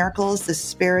growth miracles, the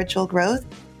spiritual growth,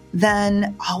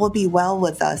 then all will be well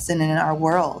with us and in our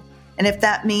world. And if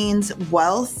that means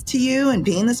wealth to you and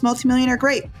being this multimillionaire,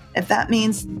 great. If that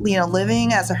means,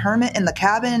 living as a hermit in the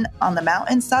cabin on the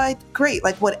mountainside, great.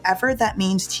 Like, whatever that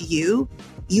means to you,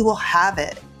 you will have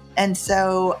it. And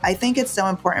so I think it's so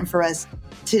important for us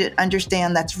to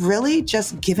understand that's really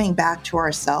just giving back to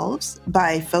ourselves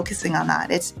by focusing on that.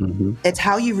 It's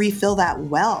how you refill that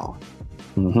well.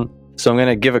 Mm-hmm. So I'm going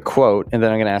to give a quote, and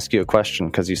then I'm going to ask you a question,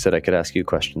 because you said I could ask you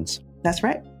questions. That's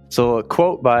right. So a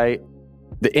quote by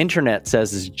The internet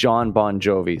says it's John Bon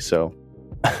Jovi, so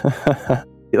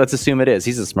let's assume it is.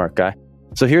 He's a smart guy.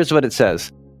 So here's what it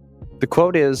says. The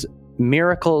quote is,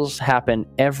 miracles happen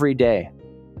every day.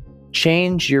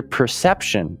 Change your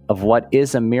perception of what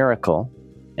is a miracle,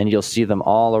 and you'll see them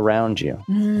all around you.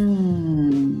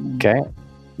 Okay?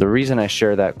 The reason I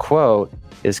share that quote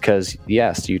is because,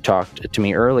 yes, you talked to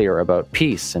me earlier about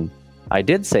peace, and I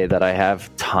did say that I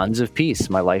have tons of peace.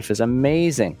 My life is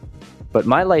amazing. But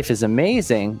my life is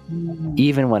amazing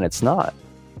even when it's not.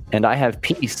 And I have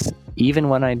peace even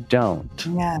when I don't.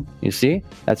 Yeah. You see?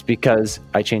 That's because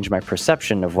I changed my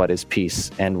perception of what is peace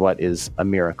and what is a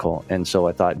miracle. And so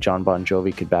I thought John Bon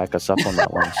Jovi could back us up on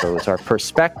that one. So it's our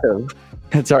perspective.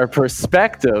 It's our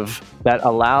perspective that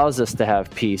allows us to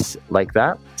have peace like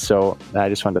that. So I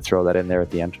just wanted to throw that in there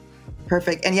at the end.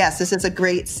 Perfect. And yes, this is a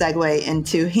great segue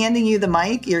into handing you the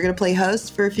mic. You're going to play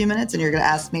host for a few minutes and you're going to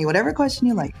ask me whatever question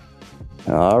you like.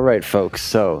 All right, folks.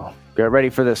 So get ready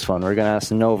for this one. We're going to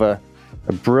ask Nova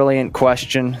a brilliant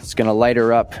question. It's going to light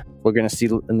her up. We're going to see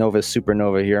Nova's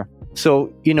supernova here.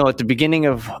 So, at the beginning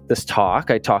of this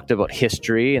talk, I talked about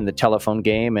history and the telephone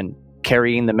game and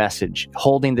carrying the message,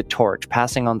 holding the torch,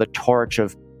 passing on the torch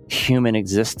of human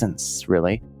existence,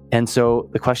 really. And so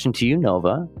the question to you,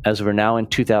 Nova, as we're now in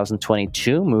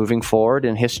 2022, moving forward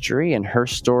in history and her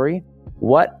story,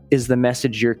 what is the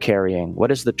message you're carrying?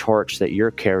 What is the torch that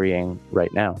you're carrying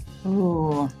right now?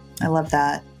 Ooh, I love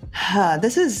that.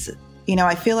 This is,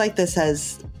 I feel like this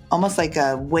has almost like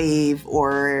a wave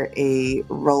or a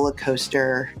roller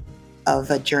coaster of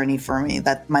a journey for me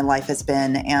that my life has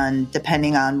been. And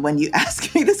depending on when you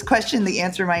ask me this question, the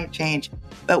answer might change.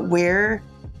 But where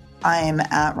I'm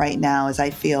at right now is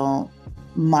I feel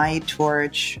my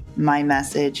torch, my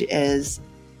message is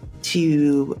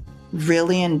to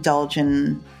really indulge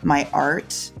in my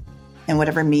art and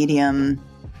whatever medium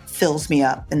fills me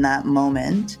up in that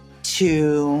moment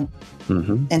to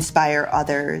inspire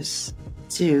others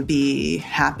to be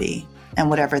happy and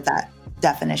whatever that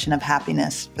definition of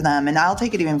happiness for them. And I'll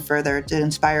take it even further, to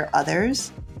inspire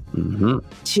others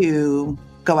to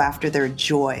go after their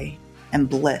joy and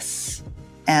bliss.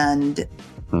 And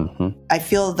I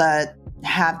feel that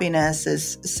happiness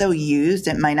is so used,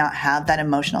 it might not have that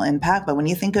emotional impact. But when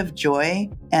you think of joy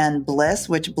and bliss,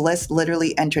 which bliss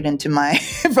literally entered into my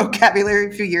vocabulary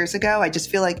a few years ago, I just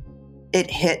feel like it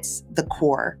hits the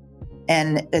core.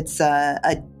 And it's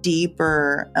a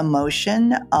deeper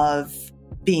emotion of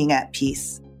being at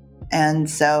peace. And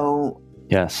so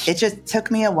yes, it just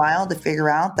took me a while to figure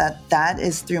out that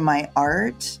is through my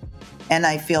art. And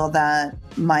I feel that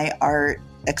my art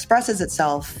expresses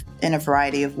itself in a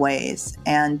variety of ways,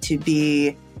 and to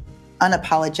be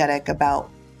unapologetic about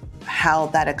how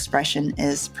that expression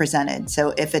is presented.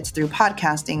 So if it's through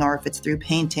podcasting, or if it's through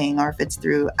painting, or if it's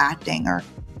through acting, or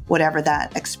whatever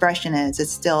that expression is,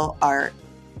 it's still art.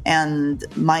 And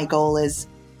my goal is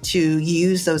to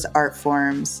use those art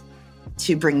forms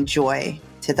to bring joy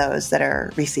to those that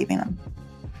are receiving them.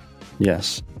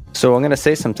 Yes. So I'm going to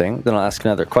say something, then I'll ask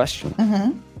another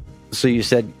question. So you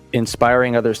said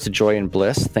inspiring others to joy and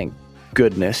bliss. Thank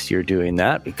goodness you're doing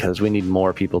that, because we need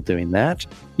more people doing that.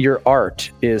 Your art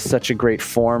is such a great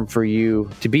form for you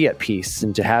to be at peace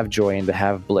and to have joy and to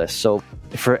have bliss. So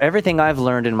for everything I've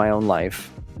learned in my own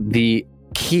life, the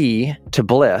key to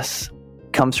bliss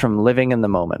comes from living in the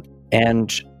moment.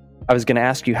 And I was going to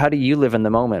ask you, how do you live in the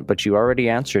moment? But you already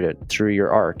answered it through your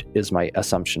art, is my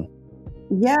assumption.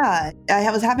 Yeah, I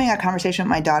was having a conversation with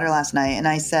my daughter last night, and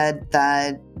I said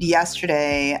that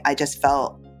yesterday I just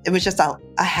felt it was just a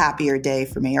happier day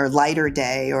for me, or lighter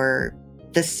day, or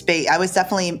the space. I was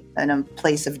definitely in a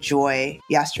place of joy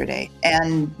yesterday.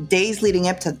 And days leading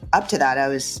up to that, I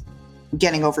was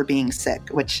getting over being sick,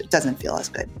 which doesn't feel as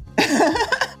good.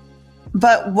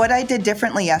 But what I did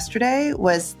differently yesterday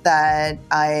was that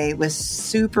I was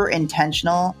super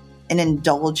intentional in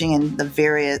indulging in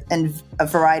a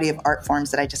variety of art forms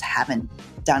that I just haven't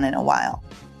done in a while.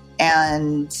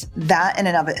 And that in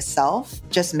and of itself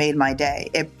just made my day.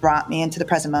 It brought me into the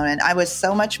present moment. I was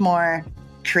so much more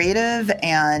creative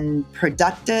and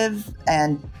productive,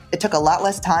 and it took a lot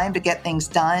less time to get things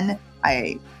done.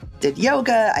 I did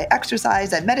yoga, I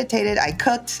exercised, I meditated, I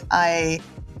cooked, I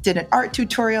did an art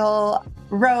tutorial,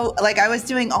 wrote. Like, I was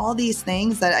doing all these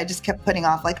things that I just kept putting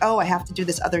off, like, oh, I have to do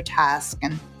this other task,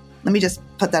 and let me just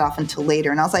put that off until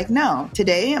later. And I was like, no,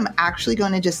 today I'm actually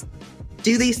going to just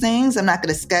do these things. I'm not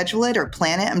going to schedule it or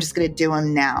plan it. I'm just going to do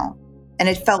them now. And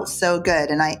it felt so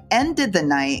good. And I ended the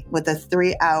night with a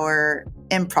 3-hour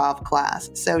improv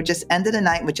class. So just ended the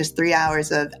night with just 3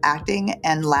 hours of acting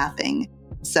and laughing.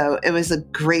 So it was a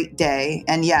great day.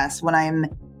 And yes, when I'm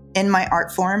in my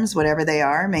art forms, whatever they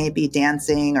are, maybe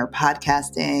dancing or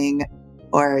podcasting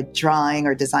or drawing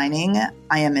or designing,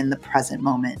 I am in the present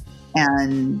moment.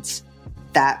 And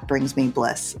that brings me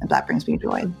bliss and that brings me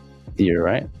joy. You're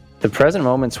right. The present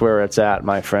moment's where it's at,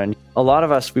 my friend. A lot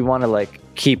of us, we want to like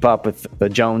keep up with the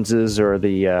Joneses or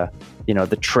the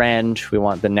trend. We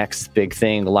want the next big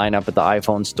thing, line up at the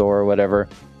iPhone store or whatever.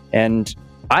 And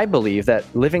I believe that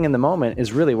living in the moment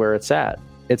is really where it's at.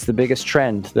 It's the biggest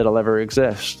trend that'll ever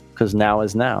exist because now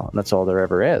is now, and that's all there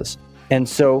ever is. And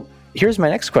so here's my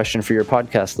next question for your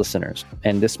podcast listeners.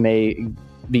 And this may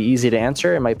be easy to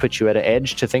answer. It might put you at an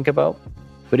edge to think about.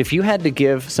 But if you had to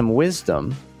give some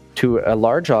wisdom to a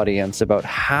large audience about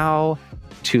how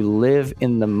to live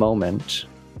in the moment,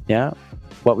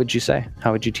 what would you say?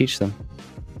 How would you teach them?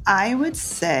 I would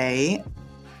say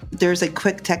there's a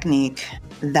quick technique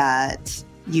that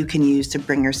you can use to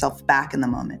bring yourself back in the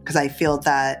moment. Because I feel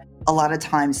that a lot of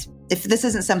times, if this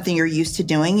isn't something you're used to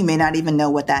doing, you may not even know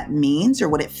what that means or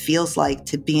what it feels like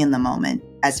to be in the moment.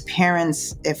 As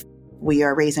parents, if we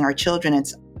are raising our children,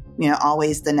 it's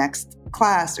always the next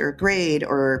class or grade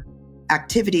or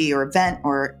activity or event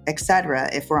or etc.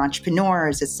 If we're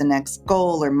entrepreneurs, it's the next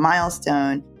goal or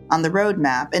milestone on the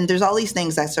roadmap. And there's all these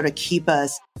things that sort of keep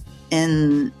us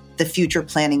in the future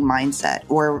planning mindset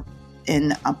or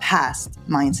in a past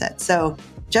mindset. So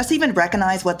just even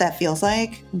recognize what that feels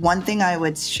like. One thing I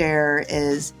would share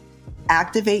is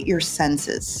activate your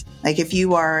senses. Like if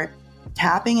you are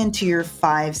tapping into your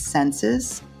 5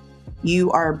 senses,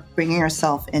 you are bringing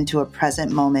yourself into a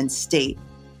present moment state.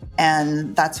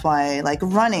 And that's why like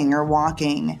running or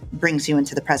walking brings you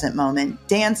into the present moment.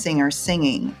 Dancing or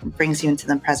singing brings you into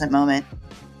the present moment.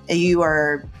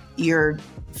 You're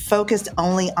focused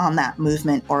only on that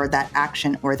movement or that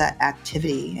action or that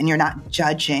activity, and you're not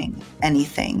judging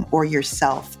anything or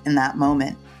yourself in that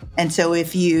moment. And so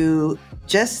if you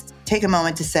just take a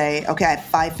moment to say, okay, I have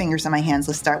 5 fingers on my hands.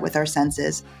 Let's start with our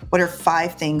senses. What are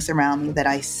 5 things around me that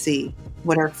I see?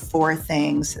 What are 4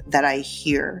 things that I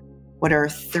hear? What are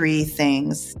 3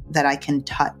 things that I can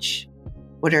touch?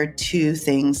 What are 2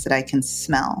 things that I can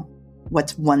smell?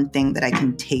 What's 1 thing that I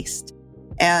can taste?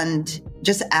 And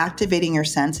just activating your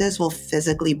senses will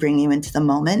physically bring you into the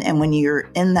moment. And when you're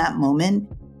in that moment,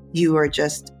 you are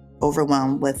just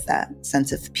overwhelmed with that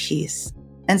sense of peace.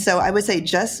 And so I would say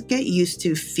just get used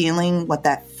to feeling what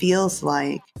that feels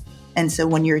like. And so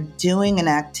when you're doing an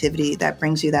activity that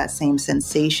brings you that same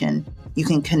sensation, you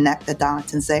can connect the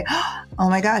dots and say, oh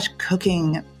my gosh,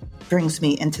 cooking brings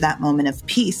me into that moment of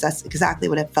peace. That's exactly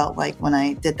what it felt like when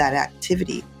I did that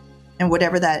activity, and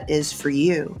whatever that is for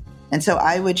you. And so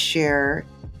I would share,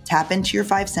 tap into your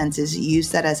 5 senses,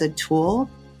 use that as a tool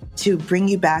to bring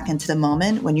you back into the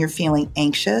moment when you're feeling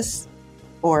anxious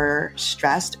or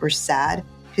stressed or sad.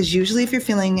 Because usually if you're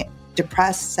feeling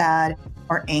depressed, sad,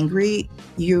 or angry,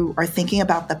 you are thinking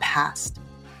about the past.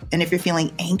 And if you're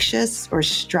feeling anxious or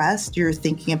stressed, you're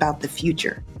thinking about the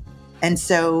future. And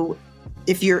so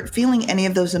if you're feeling any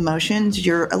of those emotions,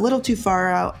 you're a little too far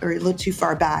out or a little too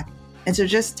far back. And so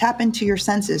just tap into your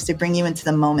senses to bring you into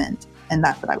the moment. And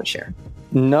that's what I would share.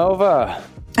 Nova.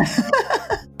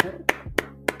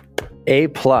 A+,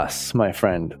 my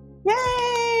friend.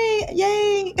 Yay!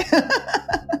 Yay!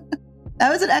 That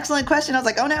was an excellent question. I was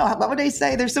like, oh no, what would I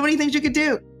say? There's so many things you could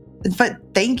do. But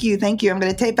thank you. I'm going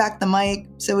to take back the mic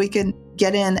so we can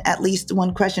get in at least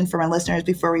one question from our listeners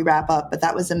before we wrap up. But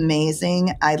that was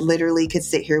amazing. I literally could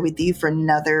sit here with you for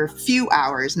another few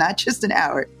hours, not just an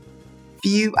hour,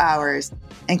 few hours,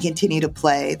 and continue to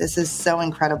play. This is so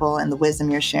incredible. And the wisdom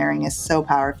you're sharing is so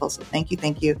powerful. So thank you.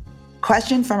 Thank you.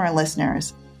 Question from our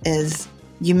listeners is,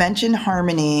 you mentioned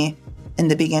harmony in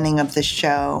the beginning of the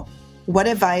show. What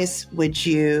advice would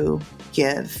you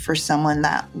give for someone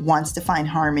that wants to find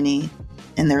harmony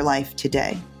in their life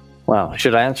today? Wow.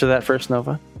 Should I answer that first,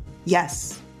 Nova?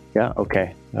 Yes. Yeah.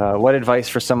 Okay. What advice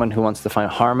for someone who wants to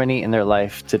find harmony in their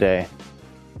life today?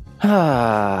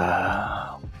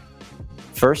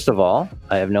 First of all,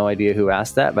 I have no idea who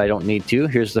asked that, but I don't need to.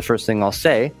 Here's the first thing I'll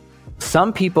say.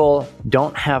 Some people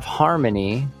don't have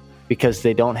harmony because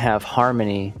they don't have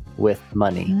harmony with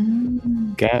money.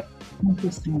 Okay.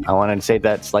 Interesting. I want to say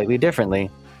that slightly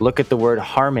differently. Look at the word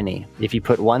harmony. If you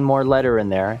put one more letter in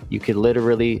there, you could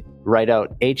literally write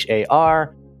out HARMONEY,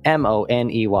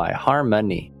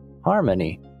 harmony,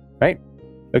 harmony, right?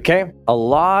 Okay. A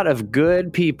lot of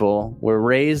good people were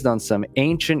raised on some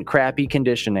ancient crappy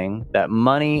conditioning that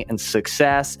money and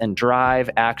success and drive,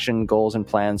 action, goals, and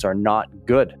plans are not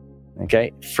good.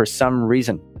 Okay. For some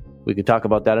reason, we could talk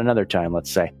about that another time,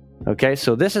 let's say. Okay,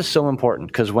 so this is so important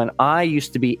because when I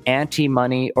used to be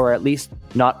anti-money, or at least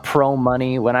not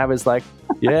pro-money, when I was like,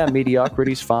 yeah,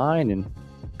 mediocrity's fine and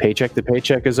paycheck to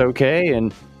paycheck is okay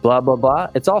and blah, blah, blah.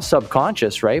 It's all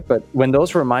subconscious, right? But when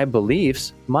those were my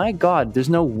beliefs, my God, there's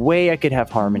no way I could have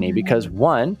harmony because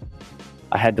one,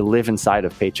 I had to live inside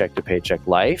of paycheck to paycheck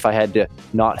life. I had to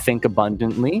not think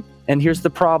abundantly. And here's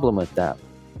the problem with that.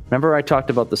 Remember I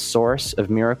talked about the source of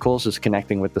miracles is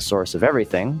connecting with the source of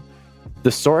everything.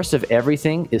 The source of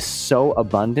everything is so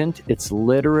abundant, it's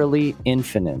literally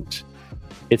infinite.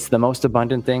 It's the most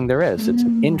abundant thing there is. It's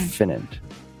infinite.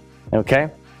 Okay?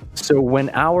 So when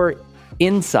our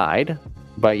inside,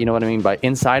 by you know what I mean by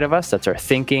inside of us, that's our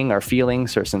thinking, our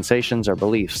feelings, our sensations, our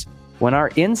beliefs. When our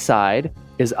inside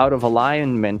is out of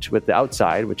alignment with the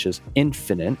outside, which is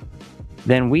infinite,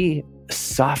 then we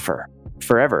suffer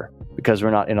forever because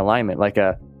we're not in alignment. Like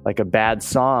a bad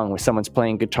song where someone's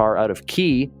playing guitar out of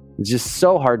key, it's just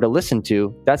so hard to listen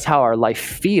to. That's how our life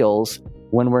feels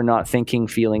when we're not thinking,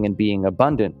 feeling, and being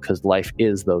abundant, because life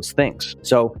is those things.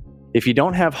 So if you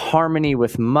don't have harmony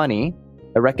with money,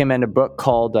 I recommend a book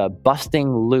called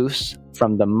Busting Loose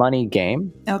from the Money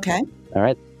Game. Okay. All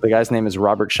right. The guy's name is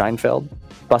Robert Scheinfeld.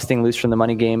 Busting Loose from the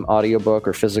Money Game, audiobook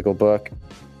or physical book.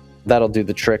 That'll do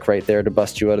the trick right there to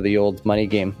bust you out of the old money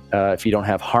game if you don't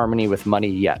have harmony with money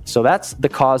yet. So that's the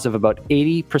cause of about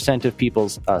 80% of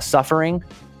people's suffering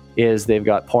is they've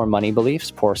got poor money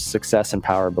beliefs, poor success and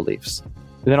power beliefs.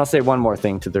 And then I'll say one more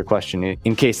thing to their question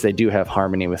in case they do have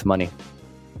harmony with money.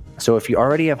 So if you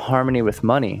already have harmony with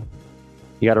money,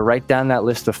 you got to write down that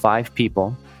list of 5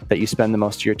 people that you spend the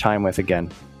most of your time with again.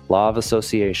 Law of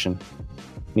association.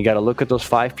 You got to look at those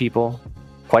 5 people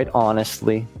quite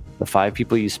honestly, the 5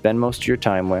 people you spend most of your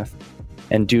time with,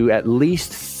 and do at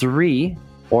least 3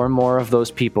 or more of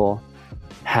those people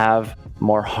have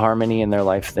more harmony in their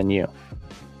life than you.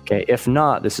 Okay, if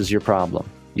not, this is your problem.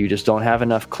 You just don't have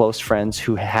enough close friends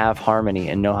who have harmony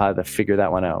and know how to figure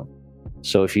that one out.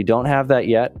 So if you don't have that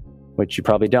yet, which you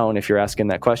probably don't if you're asking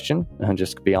that question, and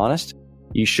just be honest,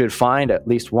 you should find at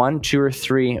least 1, 2, or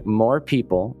 3 more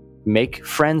people, make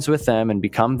friends with them and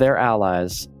become their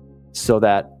allies so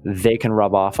that they can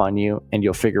rub off on you and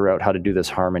you'll figure out how to do this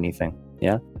harmony thing.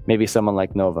 Yeah? Maybe someone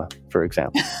like Nova, for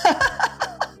example.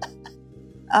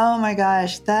 Oh my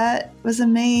gosh, that was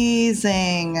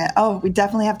amazing. Oh, we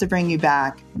definitely have to bring you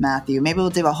back, Matthew. Maybe we'll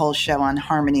do a whole show on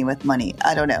harmony with money.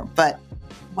 I don't know. But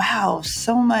wow,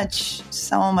 so much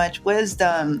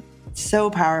wisdom. So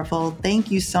powerful. Thank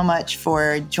you so much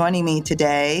for joining me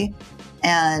today.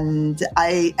 And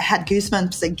I had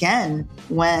goosebumps again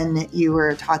when you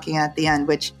were talking at the end,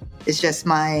 which is just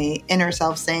my inner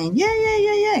self saying, yay, yay,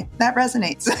 yay, yay. That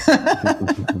resonates.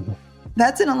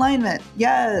 That's in alignment.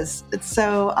 Yes.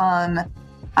 So I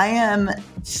am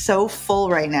so full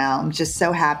right now. I'm just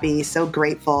so happy, so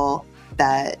grateful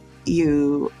that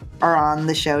you are on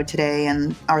the show today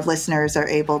and our listeners are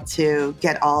able to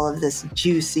get all of this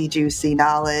juicy, juicy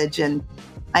knowledge. And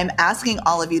I'm asking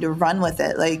all of you to run with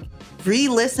it. Like,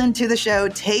 re-listen to the show,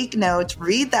 take notes,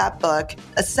 read that book,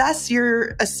 assess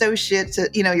your associates,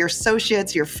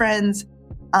 your friends.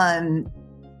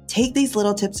 Take these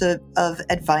little tips of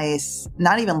advice,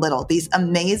 not even little, these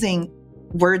amazing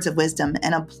words of wisdom,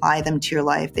 and apply them to your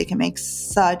life. They can make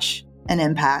such an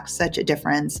impact, such a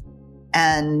difference.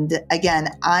 And again,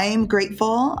 I'm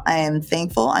grateful. I am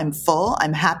thankful. I'm full.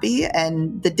 I'm happy.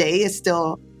 And the day is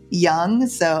still young.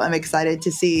 So I'm excited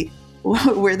to see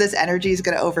where this energy is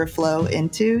going to overflow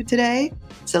into today.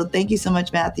 So thank you so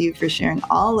much, Matthew, for sharing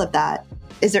all of that.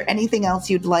 Is there anything else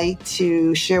you'd like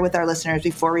to share with our listeners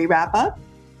before we wrap up?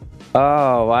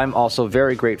 Oh, I'm also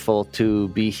very grateful to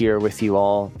be here with you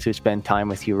all, to spend time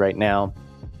with you right now.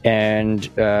 And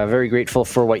very grateful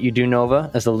for what you do,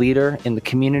 Nova, as a leader in the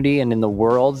community and in the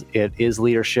world. It is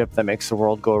leadership that makes the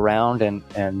world go around.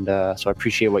 And so I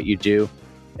appreciate what you do.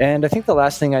 And I think the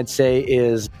last thing I'd say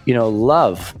is,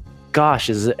 love. Gosh,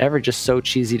 is it ever just so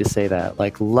cheesy to say that?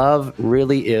 Like, love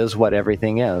really is what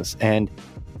everything is. And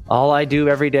all I do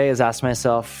every day is ask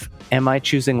myself, am I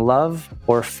choosing love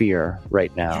or fear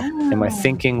right now? Yeah. Am I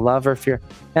thinking love or fear?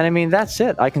 And I mean, that's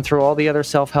it. I can throw all the other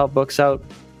self-help books out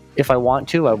if I want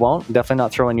to. I won't. Definitely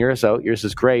not throwing yours out. Yours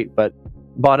is great. But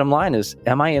bottom line is,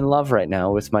 am I in love right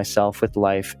now with myself, with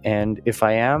life? And if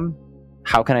I am,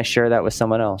 how can I share that with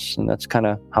someone else? And that's kind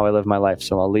of how I live my life.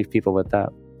 So I'll leave people with that.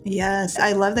 Yes,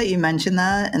 I love that you mentioned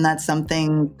that. And that's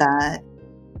something that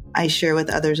I share with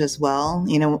others as well.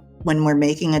 When we're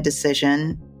making a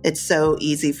decision, it's so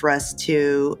easy for us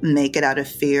to make it out of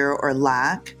fear or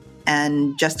lack.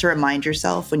 And just to remind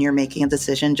yourself when you're making a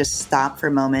decision, just stop for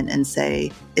a moment and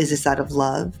say, is this out of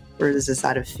love or is this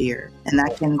out of fear? And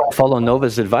that can follow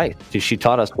Nova's advice. She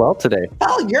taught us well today.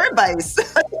 follow your advice.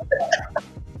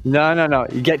 No.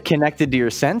 You get connected to your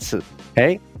senses.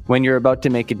 Hey, when you're about to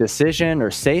make a decision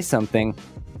or say something,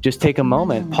 just take a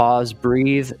moment, pause,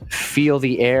 breathe, feel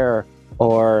the air,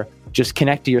 or just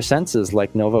connect to your senses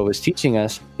like Nova was teaching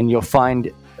us, and you'll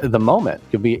find the moment.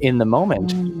 You'll be in the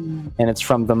moment. And it's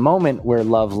from the moment where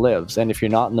love lives. And if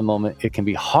you're not in the moment, it can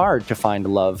be hard to find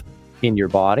love in your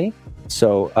body.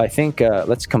 So I think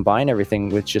let's combine everything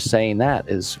with just saying that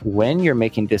is when you're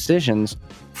making decisions,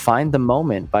 find the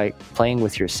moment by playing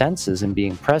with your senses and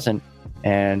being present,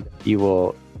 and you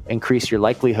will increase your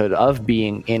likelihood of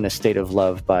being in a state of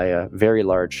love by a very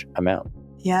large amount.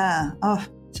 Yeah. Oh,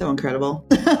 so incredible.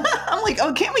 I'm like,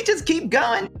 oh, can't we just keep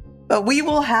going? But we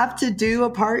will have to do a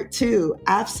part 2.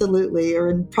 Absolutely. Or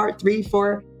in part 3,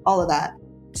 4, all of that.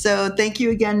 So thank you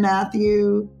again,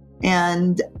 Matthew.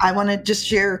 And I want to just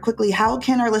share quickly, how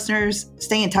can our listeners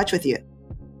stay in touch with you?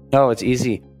 Oh, it's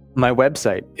easy. My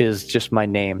website is just my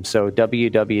name. So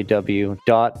www.matthew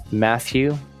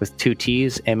with 2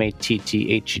 T's,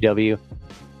 MATTHEW.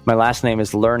 My last name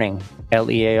is Learning,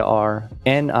 LEARNING.com,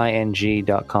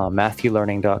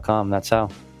 MatthewLearning.com. That's how.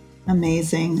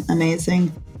 Amazing.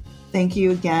 Amazing. Thank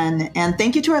you again. And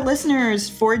thank you to our listeners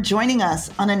for joining us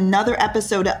on another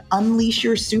episode of Unleash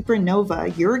Your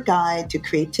Supernova, your guide to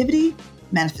creativity,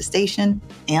 manifestation,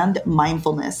 and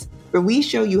mindfulness, where we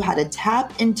show you how to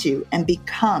tap into and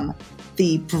become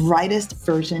the brightest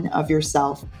version of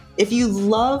yourself. If you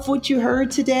love what you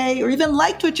heard today, or even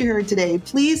liked what you heard today,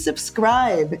 please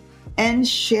subscribe and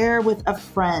share with a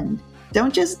friend.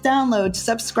 Don't just download,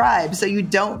 subscribe so you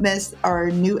don't miss our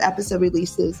new episode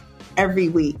releases every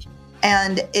week.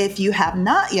 And if you have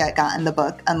not yet gotten the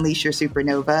book, Unleash Your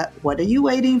Supernova, what are you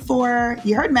waiting for?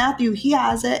 You heard Matthew, he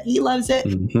has it, he loves it.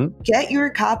 Get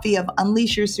your copy of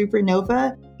Unleash Your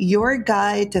Supernova, your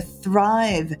guide to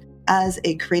thrive as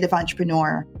a creative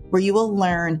entrepreneur, where you will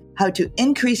learn how to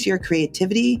increase your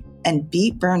creativity and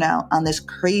beat burnout on this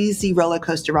crazy roller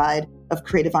coaster ride of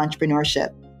creative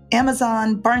entrepreneurship.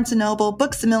 Amazon, Barnes & Noble,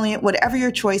 Books A Million, whatever your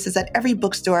choice is at every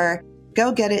bookstore,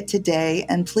 go get it today.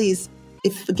 And please,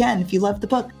 if you love the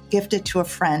book, gift it to a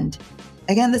friend.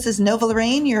 Again, this is Nova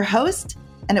Lorraine, your host,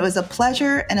 and it was a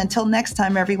pleasure. And until next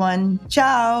time, everyone,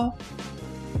 ciao.